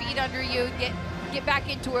get your feet under you, get back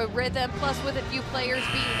into a rhythm, plus with a few players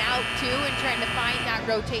being out too and trying to find that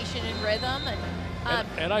rotation and rhythm.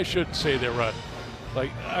 And I shouldn't say they run.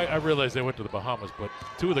 Like, I realize they went to the Bahamas, but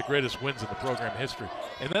 2 of the greatest wins in the program history.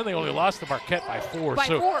 And then they only lost to Marquette by 4.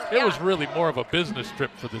 It was really more of a business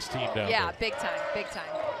trip for this team down there. Yeah, big time, big time.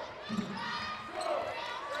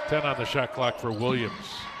 10 on the shot clock for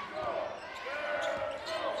Williams.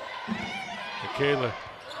 Michaela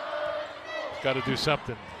got to do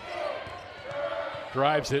something.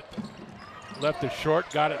 Drives it, left it short,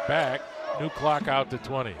 got it back. New clock out to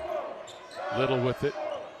 20. Little with it.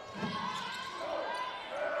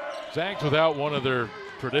 Zags without one of their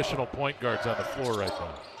traditional point guards on the floor right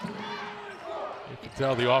now. You can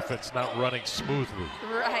tell the offense not running smoothly.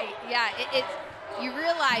 Right, yeah, you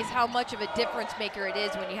realize how much of a difference maker it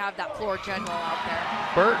is when you have that floor general out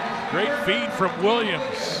there. Burt, great feed from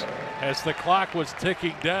Williams as the clock was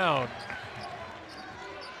ticking down.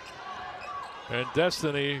 And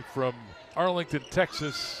Destiny from Arlington,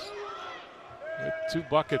 Texas, with 2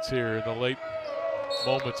 buckets here in the late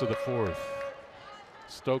moments of the 4th.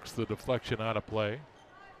 Stokes the deflection out of play.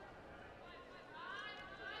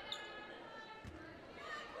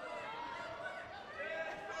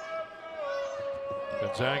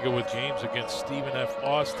 Gonzaga with games against Stephen F.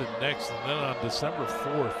 Austin next, and then on December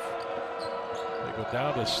 4th, they go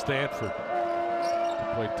down to Stanford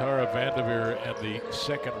to play Tara Vanderveer and the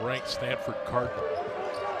 2nd-ranked Stanford Cardinal.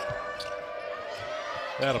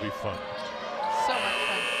 That'll be fun. So much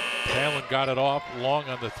fun. Palin got it off, Long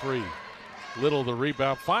on the 3. Little the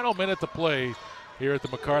rebound. Final minute to play here at the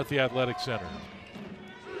McCarthy Athletic Center.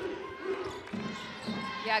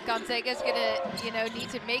 Yeah, Gonzaga's gonna, need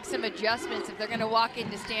to make some adjustments if they're gonna walk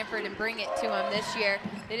into Stanford and bring it to them this year.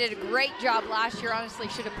 They did a great job last year. Honestly,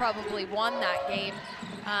 should have probably won that game.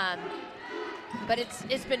 But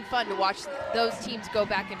it's been fun to watch those teams go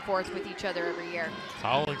back and forth with each other every year.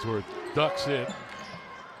 Hollingsworth ducks in.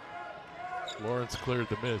 Lawrence cleared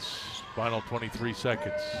the miss. Final 23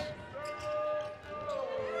 seconds.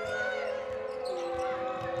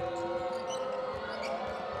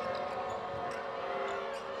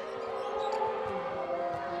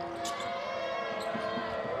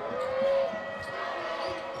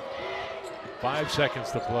 Five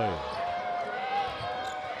seconds to play.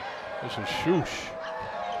 This is Shoosh.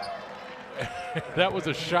 That was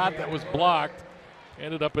a shot that was blocked.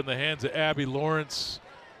 Ended up in the hands of Abby Lawrence.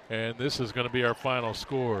 And this is going to be our final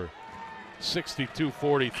score,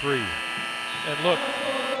 62-43. And look,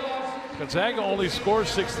 Gonzaga only scores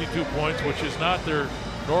 62 points, which is not their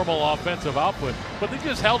normal offensive output, but they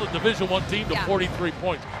just held a Division I team to 43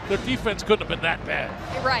 points. Their defense couldn't have been that bad.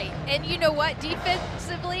 Right, and you know what?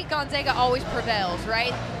 Defensively, Gonzaga always prevails,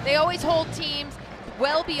 right? They always hold teams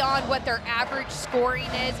well beyond what their average scoring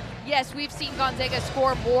is. Yes, we've seen Gonzaga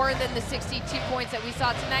score more than the 62 points that we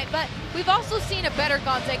saw tonight, but we've also seen a better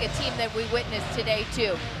Gonzaga team than we witnessed today,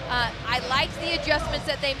 too. I liked the adjustments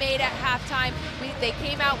that they made at halftime. They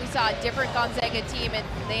came out, we saw a different Gonzaga team, and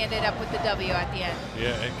they ended up with the W at the end.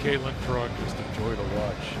 Yeah, and Caitlin Trunk, just a joy to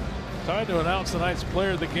watch. Time to announce tonight's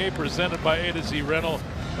player of the game, presented by A to Z Rental.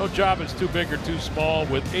 No job is too big or too small.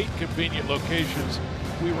 With 8 convenient locations,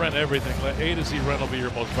 we rent everything. Let A to Z Rental be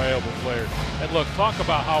your most valuable player. And look, talk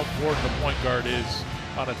about how important the point guard is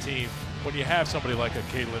on a team when you have somebody like a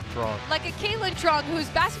Caitlin Trong. Like a Caitlin Trong, whose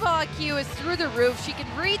basketball IQ is through the roof. She can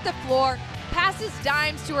read the floor, passes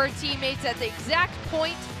dimes to her teammates at the exact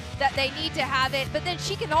point that they need to have it, but then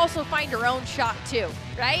she can also find her own shot too,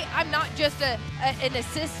 right? I'm not just an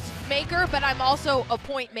assist maker, but I'm also a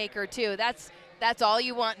point maker too. That's all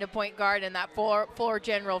you want in a point guard and that floor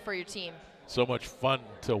general for your team. So much fun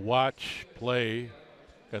to watch play.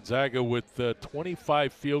 Gonzaga with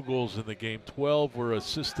 25 field goals in the game, 12 were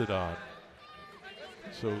assisted on.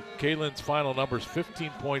 So Caitlin's final numbers: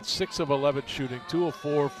 15 points, 6 of 11 shooting, 2 of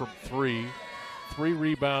 4 from 3, 3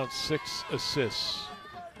 rebounds, 6 assists,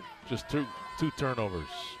 just two turnovers.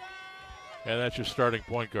 And that's your starting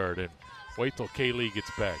point guard. And wait till Kaylee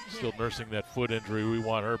gets back. Still nursing that foot injury. We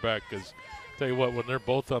want her back because, tell you what, when they're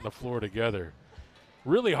both on the floor together,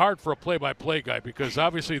 really hard for a play-by-play guy because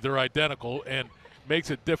obviously they're identical and makes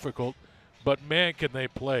it difficult, but man, can they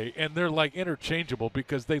play. And they're like interchangeable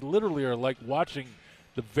because they literally are like watching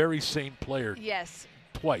the very same player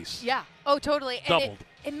twice. Yeah. Oh, totally. Doubled.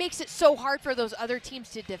 And it makes it so hard for those other teams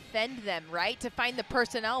to defend them, right? To find the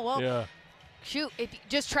personnel. Well, shoot, if you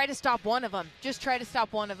just try to stop one of them. Just try to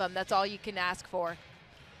stop one of them. That's all you can ask for.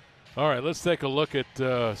 All right, let's take a look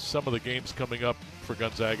at some of the games coming up for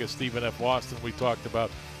Gonzaga. Stephen F. Austin we talked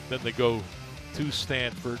about. Then they go to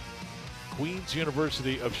Stanford. Queens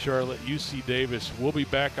University of Charlotte, UC Davis will be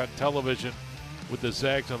back on television with the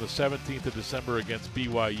Zags on the 17th of December against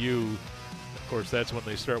BYU. Of course, that's when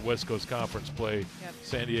they start West Coast Conference play.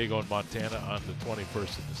 San Diego and Montana on the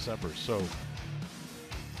 21st of December. So,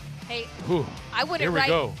 hey, I wouldn't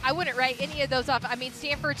write any of those off. I mean,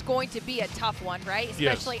 Stanford's going to be a tough one, right?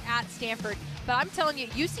 Especially at Stanford. But I'm telling you,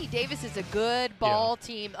 UC Davis is a good ball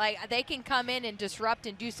team. Like, they can come in and disrupt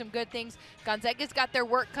and do some good things. Gonzaga's got their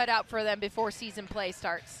work cut out for them before season play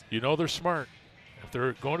starts. You know they're smart. If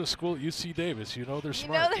they're going to school at UC Davis, you know they're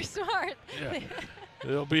smart. You know they're smart.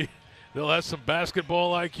 Yeah. They'll have some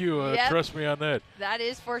basketball IQ. Trust me on that. That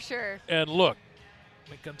is for sure. And look,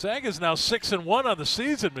 Gonzaga's now 6-1 on the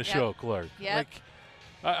season, Michelle Clark. Yep. Like,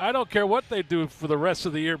 I don't care what they do for the rest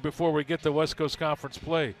of the year before we get to West Coast Conference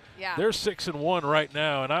play. Yeah. They're 6-1 right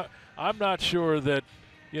now, and I'm not sure that,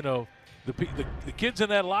 you know, the kids in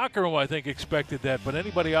that locker room, I think, expected that. But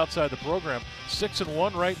anybody outside the program,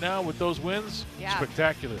 6-1 right now with those wins,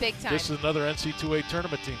 spectacular. Big time. This is another NC2A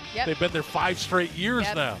tournament team. Yep. They've been there 5 straight years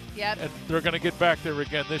now. Yep. And they're going to get back there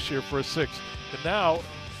again this year for a 6th. And now,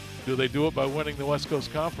 do they do it by winning the West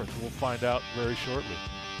Coast Conference? We'll find out very shortly.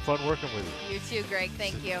 Fun working with you. You too, Greg.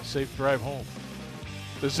 Thank you. Safe drive home.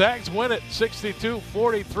 The Zags win it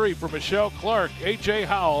 62-43 for Michelle Clark, A.J.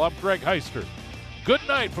 Howell. I'm Greg Heister. Good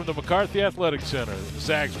night from the McCarthy Athletic Center. The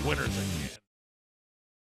Zags winners again.